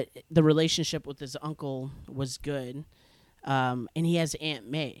 but the relationship with his uncle was good. And he has Aunt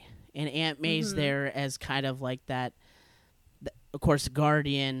May. And Aunt May's there as kind of like that, of course,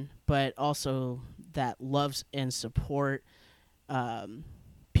 guardian, but also that loves and support.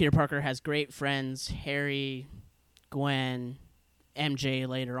 Peter Parker has great friends, Harry, Gwen, MJ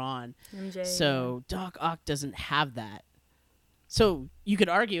later on. So Doc Ock doesn't have that. So you could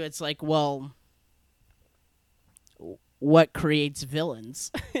argue it's like, well, what creates villains?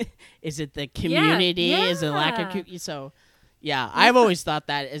 Is it the community? Yeah. Is it lack of so? Yeah, I've always thought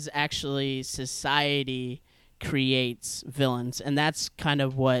that is actually society creates villains, and that's kind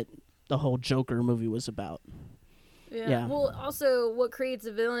of what the whole Joker movie was about. Yeah. Well, also, what creates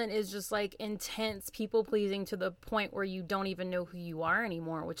a villain is just like intense people pleasing to the point where you don't even know who you are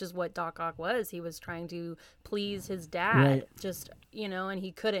anymore, which is what Doc Ock was. He was trying to please his dad, just, and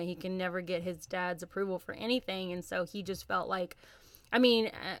he couldn't. He can never get his dad's approval for anything. And so he just felt like, I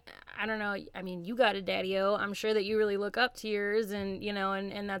mean, I don't know. I mean, you got a daddy-o. I'm sure that you really look up to yours, and,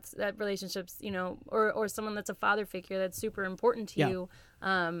 and that relationship's, or someone that's a father figure that's super important to you.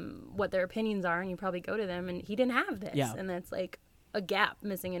 What their opinions are, and you probably go to them, and he didn't have this, and that's like a gap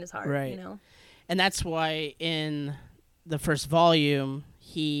missing in his heart, And that's why in the first volume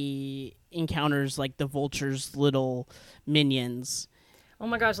he encounters like the Vulture's little minions. Oh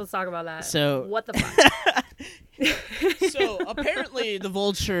my gosh, let's talk about that. So what the fuck? So apparently the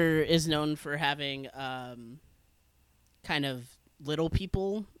Vulture is known for having kind of little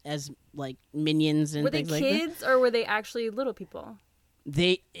people as like minions and things like that. Were they kids or were they actually little people?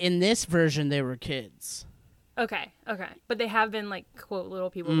 In this version they were kids. Okay. But they have been like quote little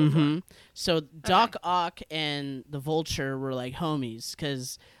people before. So Doc Ock and the Vulture were like homies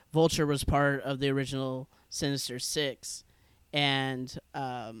because Vulture was part of the original Sinister Six, and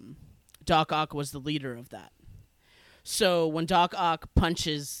Doc Ock was the leader of that. So when Doc Ock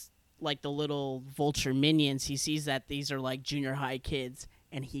punches like the little Vulture minions, he sees that these are like junior high kids,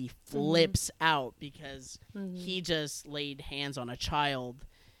 and he flips out because he just laid hands on a child,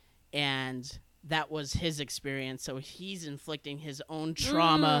 and that was his experience. So he's inflicting his own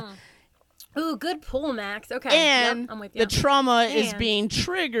trauma. Ooh, good pull, Max. Okay, and I'm with you. The trauma is being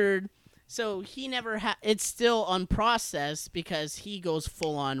triggered, so he never it's still unprocessed because he goes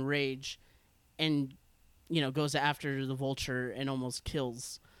full on rage, and goes after the Vulture and almost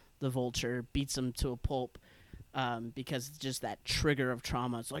kills the Vulture, beats him to a pulp. Because just that trigger of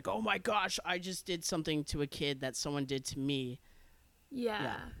trauma. It's like, oh my gosh, I just did something to a kid that someone did to me.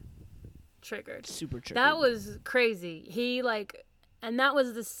 Yeah. Triggered. Super triggered. That was crazy. And that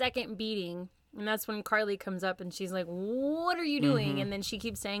was the second beating. And that's when Carly comes up and she's like, what are you doing? And then she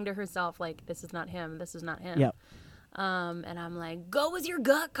keeps saying to herself, like, this is not him. This is not him. Yep. And I'm like, go with your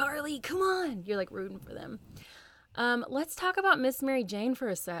gut, Carly. Come on. You're like rooting for them. Let's talk about Miss Mary Jane for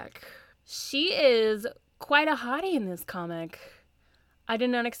a sec. She is quite a hottie in this comic. I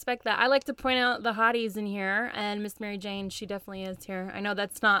did not expect that. I like to point out the hotties in here, and Miss Mary Jane, she definitely is here. I know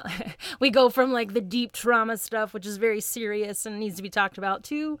that's not... we go from, like, the deep trauma stuff, which is very serious and needs to be talked about,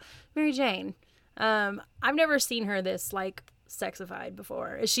 to Mary Jane. I've never seen her this, like, sexified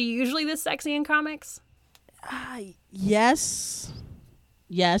before. Is she usually this sexy in comics? Yes.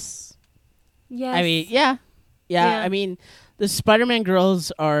 Yes. I mean, yeah. I mean, the Spider-Man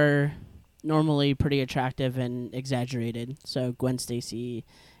girls are normally pretty attractive and exaggerated. So Gwen Stacy,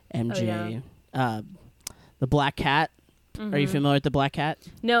 MJ, the Black Cat. Are you familiar with the Black Cat?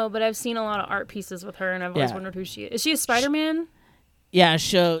 No, but I've seen a lot of art pieces with her, and I've always wondered who she is. Is she a Spider-Man? Yeah,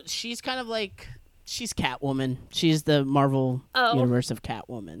 so she's kind of like, she's Catwoman. She's the Marvel universe of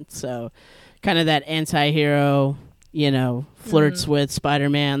Catwoman. So kind of that anti-hero, flirts with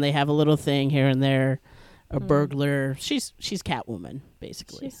Spider-Man. They have a little thing here and there. A burglar. She's Catwoman,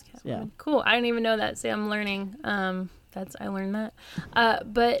 basically. She's Catwoman. Yeah. Cool. I didn't even know that. See, I'm learning. I learned that.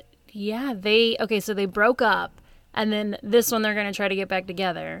 But yeah, so they broke up, and then this one they're gonna try to get back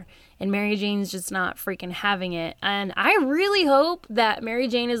together. And Mary Jane's just not freaking having it. And I really hope that Mary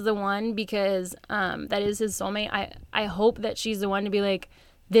Jane is the one, because that is his soulmate. I hope that she's the one to be like,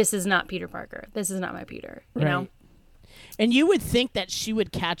 this is not Peter Parker. This is not my Peter. You know? And you would think that she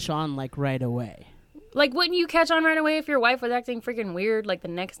would catch on like right away. Like, wouldn't you catch on right away if your wife was acting freaking weird like the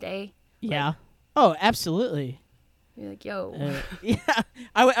next day? Yeah. Like, oh, absolutely. You're like, yo. Yeah.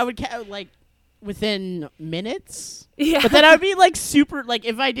 I would like within minutes. Yeah. But then I would be like super, like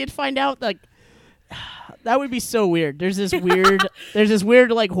if I did find out, like that would be so weird. There's this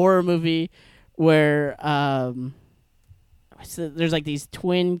weird like horror movie where there's like these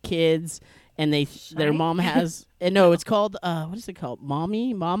twin kids and their mom has no, it's called what is it called?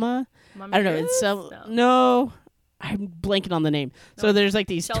 Mama? I don't know. It's some no. I'm blanking on the name. No. So there's like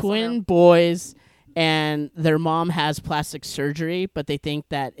these twin boys and their mom has plastic surgery, but they think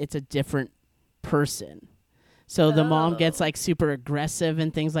that it's a different person. So the mom gets like super aggressive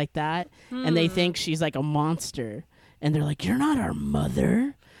and things like that, and they think she's like a monster, and they're like, "You're not our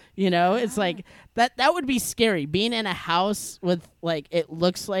mother." It's like that would be scary, being in a house with like it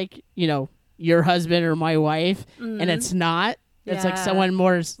looks like, your husband or my wife, and it's not. It's like someone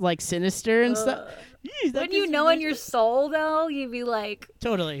more like sinister and stuff. When you know in your soul, though, you'd be like,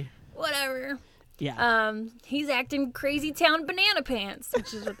 totally, whatever. Yeah. He's acting crazy town banana pants,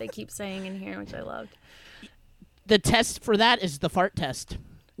 which is what they keep saying in here, which I loved. The test for that is the fart test.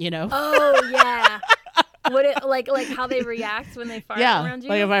 Oh yeah. Would it like how they react when they fart around you?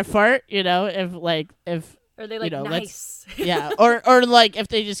 Like if I fart, if are they like nice? or like if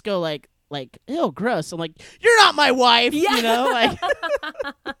they just go like ew, gross. I'm like, you're not my wife. Yeah.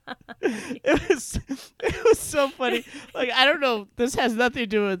 It was so funny. Like I don't know. This has nothing to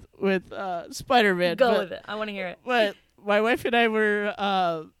do with Spider-Man. Go with it. I want to hear it. But my wife and I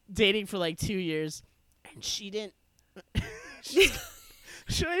were dating for like 2 years, and she didn't.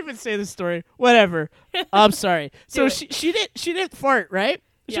 Should I even say the story? Whatever. I'm sorry. So she didn't fart, right?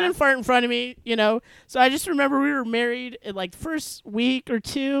 She didn't fart in front of me, So I just remember we were married in like the first week or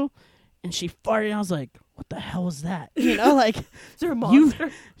two, and she farted. And I was like, "What the hell was that?" Like, is there a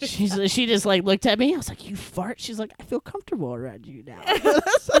monster? She just like looked at me. I was like, "You fart?" She's like, "I feel comfortable around you now."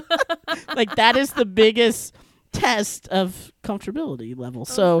 Like that is the biggest test of comfortability level.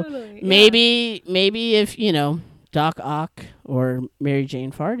 So totally. maybe if Doc Ock or Mary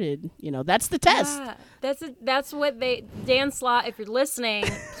Jane farted, that's the test. Yeah, that's what Dan Slott, if you're listening,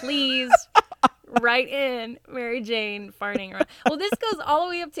 please write in Mary Jane farting around. Well, this goes all the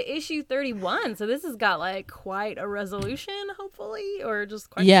way up to issue 31, so this has got like quite a resolution, hopefully, or just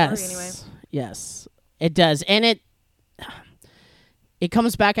quite a story anyway. Yes, it does, and it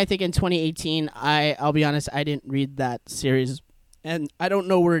comes back. I think in 2018. I'll be honest, I didn't read that series, and I don't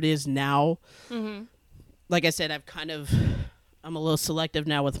know where it is now. Mm-hmm. Like I said, I'm a little selective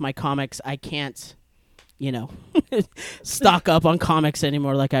now with my comics. I can't, stock up on comics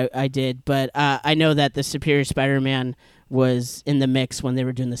anymore like I did. But I know that the Superior Spider-Man was in the mix when they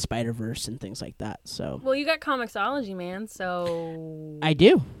were doing the Spider-Verse and things like that. So. Well, you got Comixology, man. So. I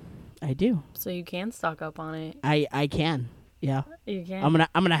do. So you can stock up on it. I can. Yeah. You can.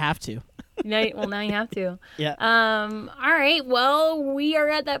 I'm gonna have to. Now you have to. Yeah. All right. Well, we are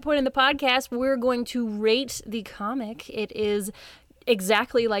at that point in the podcast. We're going to rate the comic. It is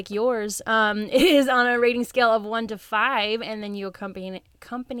exactly like yours. It is on a rating scale of 1 to 5, and then you accompany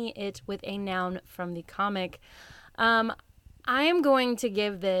it with a noun from the comic. I am going to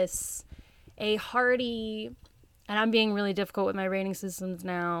give this a hearty, and I'm being really difficult with my rating systems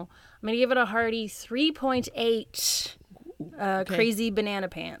now. I'm going to give it a hearty 3.8. Okay. Crazy banana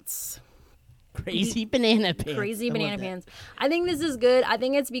pants. Crazy banana pants. Crazy banana pants. I think this is good. I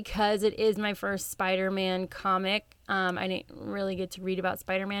think it's because it is my first Spider-Man comic. I didn't really get to read about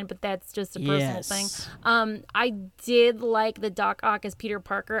Spider-Man, but that's just a personal thing. I did like the Doc Ock as Peter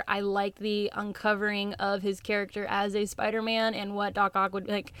Parker. I like the uncovering of his character as a Spider-Man and what Doc Ock would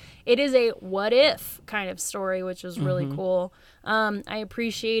like. It is a what if kind of story, which was really cool. I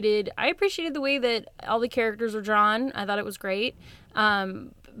appreciated the way that all the characters were drawn. I thought it was great.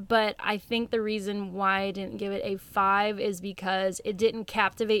 but I think the reason why I didn't give it a 5 is because it didn't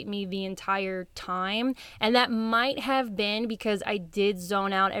captivate me the entire time. And that might have been because I did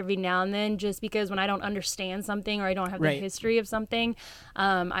zone out every now and then, just because when I don't understand something or I don't have the history of something,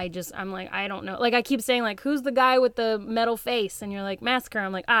 I'm like, I don't know. Like, I keep saying, like, who's the guy with the metal face? And you're like, Massacre.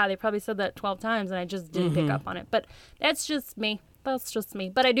 I'm like, they probably said that 12 times and I just didn't pick up on it. But that's just me.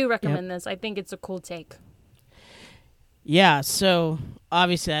 But I do recommend this. I think it's a cool take. Yeah, so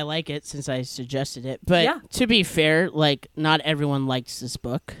obviously I like it since I suggested it. But to be fair, like, not everyone likes this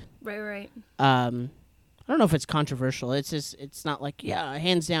book. Right. I don't know if it's controversial. It's just, it's not like,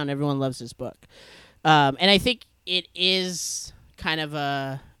 hands down, everyone loves this book. And I think it is kind of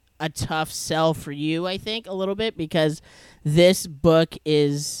a tough sell for you, I think, a little bit, because this book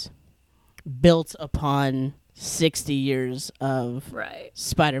is built upon 60 years of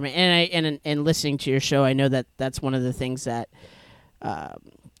Spider-Man, and listening to your show, I know that that's one of the things that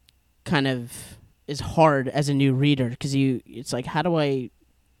kind of is hard as a new reader, because it's like, how do I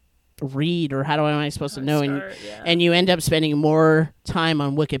read, or am I supposed to know? And you end up spending more time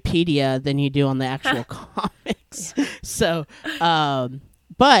on Wikipedia than you do on the actual comics. So,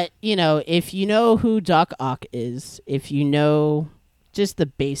 but if you know who Doc Ock is, if you know just the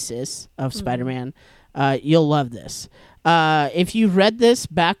basis of Spider-Man, you'll love this. If you read this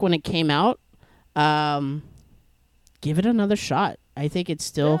back when it came out, give it another shot. I think it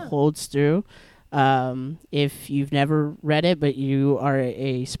still holds through. If you've never read it, but you are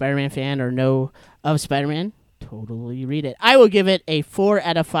a Spider-Man fan or know of Spider-Man, totally read it. I will give it a 4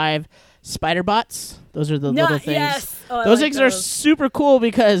 out of 5 spider bots. Those are the little things. Yes. Oh, those things are super cool,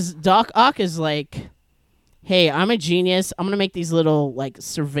 because Doc Ock is like, hey, I'm a genius. I'm going to make these little, like,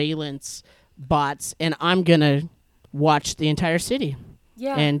 surveillance bots, and I'm going to watch the entire city.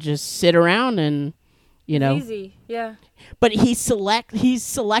 Yeah. And just sit around and, Easy. Yeah. But he's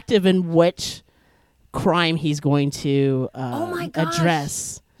selective in which crime he's going to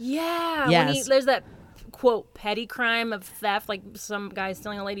address. Yeah. Yes. There's that quote petty crime of theft, like some guy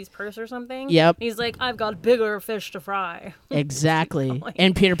stealing a lady's purse or something. Yep. He's like, I've got bigger fish to fry. Exactly.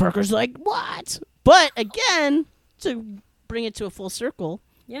 And Peter Parker's like, what? But again, to bring it to a full circle,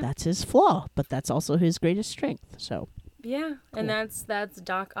 that's his flaw, but that's also his greatest strength. So yeah, cool. And that's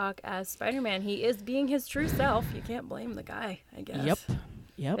Doc Ock as Spider-Man. He is being his true self. You can't blame the guy, I guess. Yep.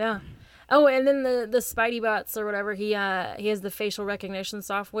 Yeah. Oh, and then the Spidey bots or whatever, he has the facial recognition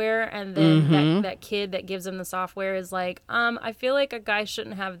software, and then that kid that gives him the software is like, I feel like a guy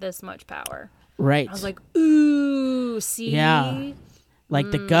shouldn't have this much power. Right. I was like, ooh, see? Yeah.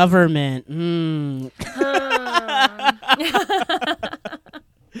 Like the government.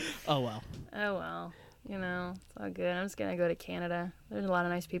 Oh, well. It's all good. I'm just going to go to Canada. There's a lot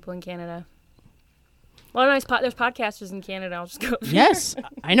of nice people in Canada. A lot of nice there's podcasters in Canada. I'll just go there. Yes.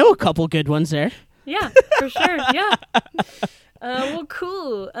 I know a couple good ones there. Yeah, for sure. Yeah. Well,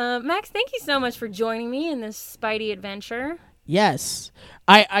 cool. Max, thank you so much for joining me in this Spidey adventure. Yes.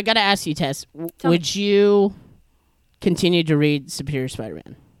 I got to ask you, Tess, would you continue to read Superior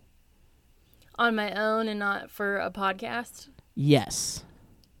Spider-Man? On my own and not for a podcast? Yes.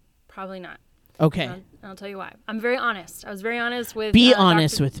 Probably not. Okay. I'll tell you why. I'm very honest. I was very honest with... Be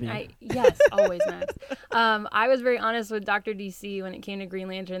honest with me. Yes, always, Max. I was very honest with Dr. DC when it came to Green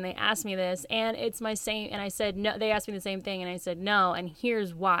Lantern. They asked me this, and it's my same... And I said no. They asked me the same thing, and I said no, and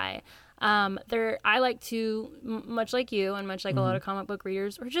here's why. I like to, much like you and much like a lot of comic book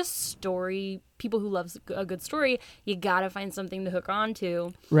readers, or just people who love a good story, you gotta find something to hook on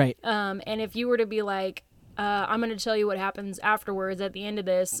to. Right. And if you were to be like, I'm going to tell you what happens afterwards at the end of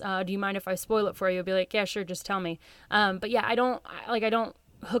this. Do you mind if I spoil it for you? I'd be like, yeah, sure, just tell me. But yeah, I don't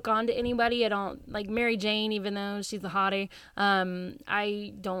hook on to anybody. I don't like Mary Jane, even though she's the hottie.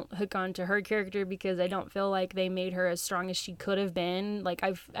 I don't hook on to her character because I don't feel like they made her as strong as she could have been. Like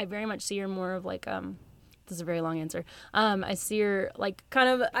I very much see her more of like, this is a very long answer. I see her like kind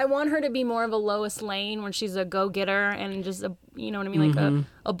of, I want her to be more of a Lois Lane when she's a go-getter and just a, you know what I mean? Like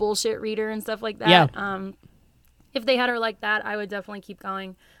a bullshit reader and stuff like that. Yeah. If they had her like that, I would definitely keep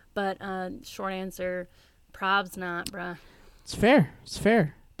going. But short answer, probs not, bruh. It's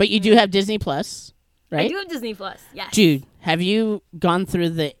fair. But you do have Disney Plus, right? I do have Disney Plus, yes. Jude, have you gone through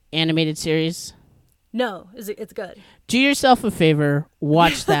the animated series? No. It's good? Do yourself a favor,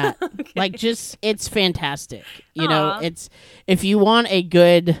 watch that. Okay. Like, just, it's fantastic. You know, it's, if you want a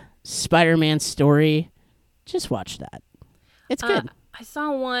good Spider-Man story, just watch that. It's good. I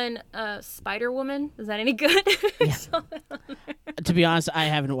saw one, Spider-Woman. Is that any good? Yeah. To be honest, I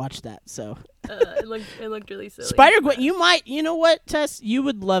haven't watched that, so. It looked really silly. Spider-Gwen, you know what, Tess? You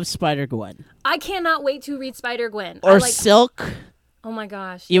would love Spider-Gwen. I cannot wait to read Spider-Gwen. Or Silk. Oh my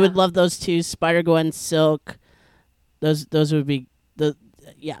gosh. You would love those two, Spider-Gwen, Silk. Those would be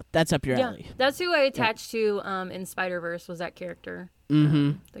that's up your alley. That's who I attached to in Spider-Verse was that character.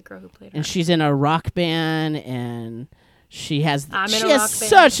 Mm-hmm. The girl who played her. And she's in a rock band, and she has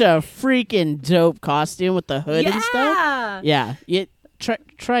such a freaking dope costume with the hood and stuff. Yeah.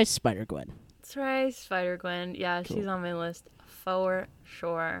 Try Spider-Gwen. Try Spider-Gwen. Yeah, cool. She's on my list for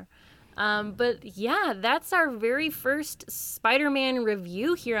sure. But yeah, that's our very first Spider-Man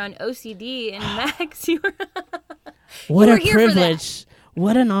review here on OCD. And Max, what a privilege.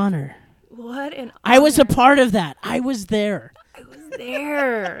 What an honor. What an honor. I was a part of that. I was there.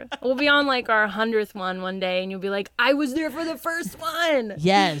 We'll be on like our 100th one day, and you'll be like, I was there for the first one.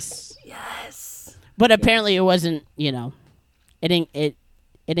 Yes. But apparently it wasn't, it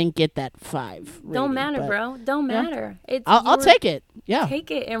didn't get that 5 rating. Don't matter, bro. Don't matter. I'll take it. Yeah. Take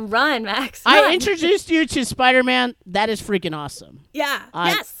it and run, Max. I introduced you to Spider-Man. That is freaking awesome. Yeah.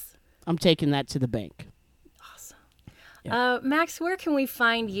 Yes. I'm taking that to the bank. Awesome. Yeah. Max, where can we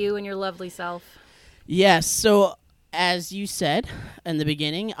find you and your lovely self? Yes. So, as you said in the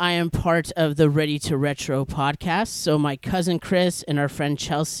beginning, I am part of the Ready to Retro podcast. So my cousin Chris and our friend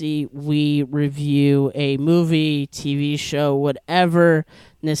Chelsea, we review a movie, TV show, whatever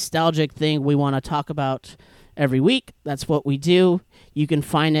nostalgic thing we want to talk about every week. That's what we do. You can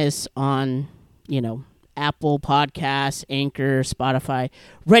find us on, Apple Podcasts, Anchor, Spotify,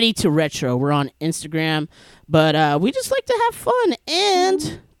 Ready to Retro. We're on Instagram, but we just like to have fun.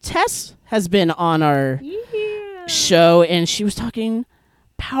 And Tess has been on our show, and she was talking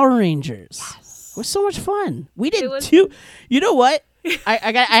Power Rangers. Yes. It was so much fun. We did two. You know what?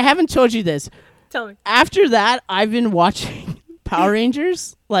 I haven't told you this. Tell me. After that, I've been watching Power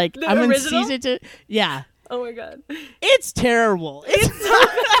Rangers. Like the I'm original? in season 2. Yeah. Oh my god. It's terrible.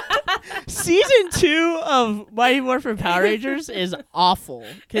 Season 2 of Mighty Morphin Power Rangers is awful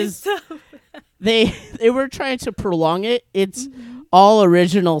because they were trying to prolong it. It's all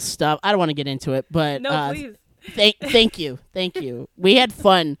original stuff. I don't want to get into it, but no, please. Thank you. We had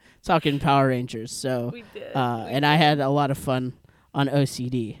fun talking Power Rangers. So we did. And I had a lot of fun on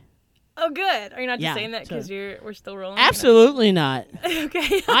OCD. Oh, good. Are you not just saying that because we're still rolling? Absolutely not.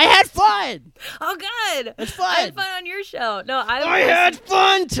 Okay. I had fun. Oh, good. It's fun. I had fun on your show. No, I had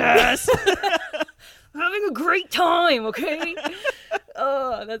fun, Tess. Having a great time, okay?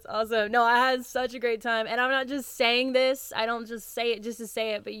 Oh, that's awesome. No, I had such a great time. And I'm not just saying this. I don't just say it just to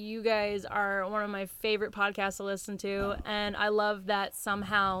say it, but you guys are one of my favorite podcasts to listen to. And I love that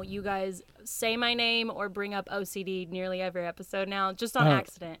somehow you guys say my name or bring up OCD nearly every episode now, just on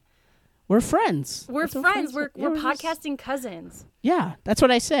accident. We're friends. We're friends. We're podcasting cousins. Yeah, that's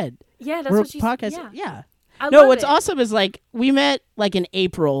what I said. Yeah, that's what you said. Podcasting. Yeah. No, what's awesome is like we met like in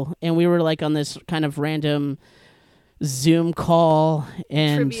April, and we were like on this kind of random Zoom call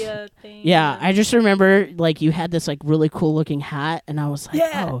and trivia thing. Yeah, I just remember like you had this like really cool looking hat, and I was like,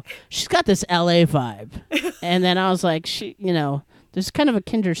 oh, she's got this LA vibe. And then I was like, there's kind of a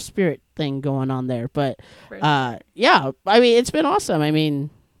kindred spirit thing going on there. But yeah, I mean, it's been awesome. I mean,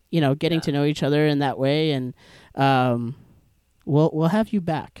 getting to know each other in that way, and we'll have you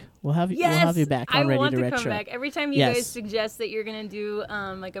back. We'll have you back on Ready to Retro. I want to come back. Every time you guys suggest that you're gonna do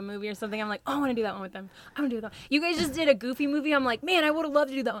like a movie or something, I'm like, oh, I want to do that one with them. I want to do that one. You guys just did a Goofy movie. I'm like, man, I would have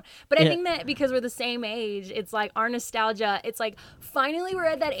loved to do that one. But I think that because we're the same age, it's like our nostalgia. It's like finally we're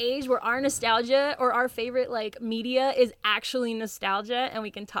at that age where our nostalgia or our favorite like media is actually nostalgia, and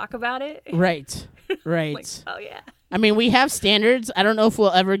we can talk about it. Right. Like, oh yeah. I mean, we have standards. I don't know if we'll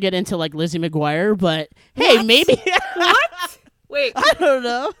ever get into like Lizzie McGuire, but hey, maybe. What? Wait. I don't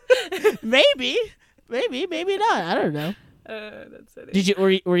know. maybe not. I don't know. That's it. Did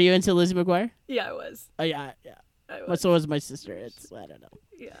you were you into Lizzie McGuire? Yeah, I was. Oh yeah. So was my sister. I don't know.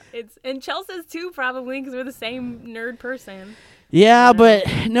 Yeah, and Chelsea's too probably because we're the same nerd person. Yeah, but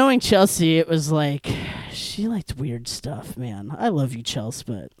knowing Chelsea, it was like she liked weird stuff, man. I love you, Chelsea,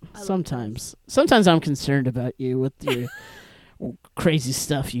 but sometimes I'm concerned about you with your crazy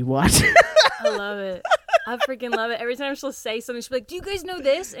stuff you watch. I love it. I freaking love it. Every time she'll say something, she'll be like, do you guys know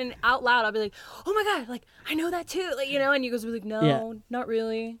this? And out loud, I'll be like, oh my God, like, I know that too. Like, and you guys will be like, no, not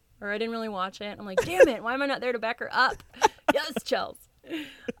really. Or I didn't really watch it. I'm like, damn it, why am I not there to back her up? Yes, Chelsea.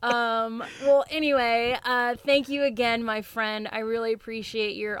 Well, anyway, thank you again, my friend. I really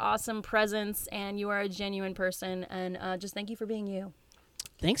appreciate your awesome presence, and you are a genuine person. And just thank you for being you.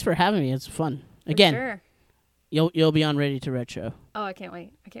 Thanks for having me. It's fun. Again, sure. You'll be on Ready to Retro. Oh, I can't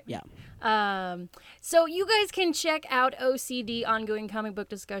wait. Yeah. So you guys can check out OCD Ongoing Comic Book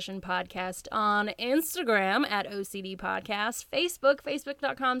Discussion Podcast on Instagram at OCD Podcast,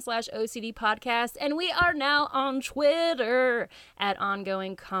 Facebook.com/OCD Podcast, and we are now on Twitter at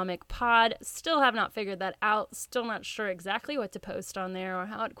Ongoing Comic Pod. Still have not figured that out. Still not sure exactly what to post on there or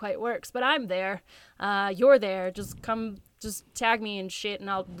how it quite works, but I'm there. You're there. Just tag me and shit, and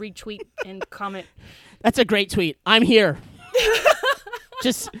I'll retweet and comment. That's a great tweet. I'm here.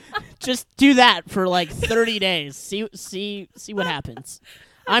 Just do that for like 30 days. See what happens.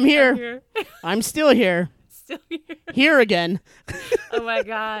 I'm here. I'm still here. Still here. Here again. Oh my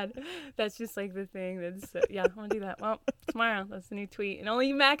God. That's just like the thing. That's yeah, I'm gonna do that. Well, tomorrow. That's the new tweet. And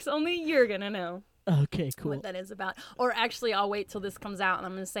only you're gonna know. Okay, cool. What that is about. Or actually, I'll wait till this comes out and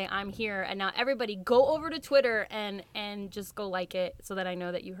I'm going to say I'm here. And now everybody go over to Twitter and just go like it so that I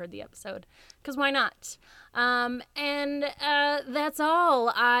know that you heard the episode. Because why not? And that's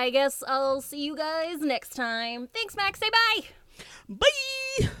all. I guess I'll see you guys next time. Thanks, Max. Say bye.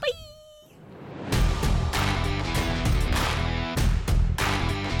 Bye. Bye.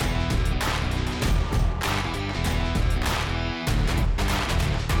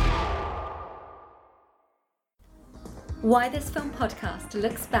 Why This Film Podcast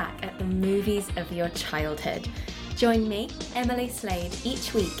looks back at the movies of your childhood. Join me, Emily Slade,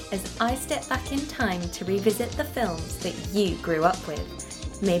 each week as I step back in time to revisit the films that you grew up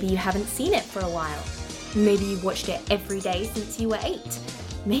with. Maybe you haven't seen it for a while. Maybe you watched it every day since you were 8.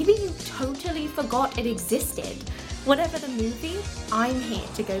 Maybe you totally forgot it existed. Whatever the movie, I'm here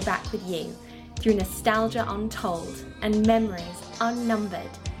to go back with you through nostalgia untold and memories unnumbered.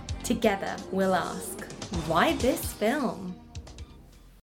 Together we'll ask, why this film?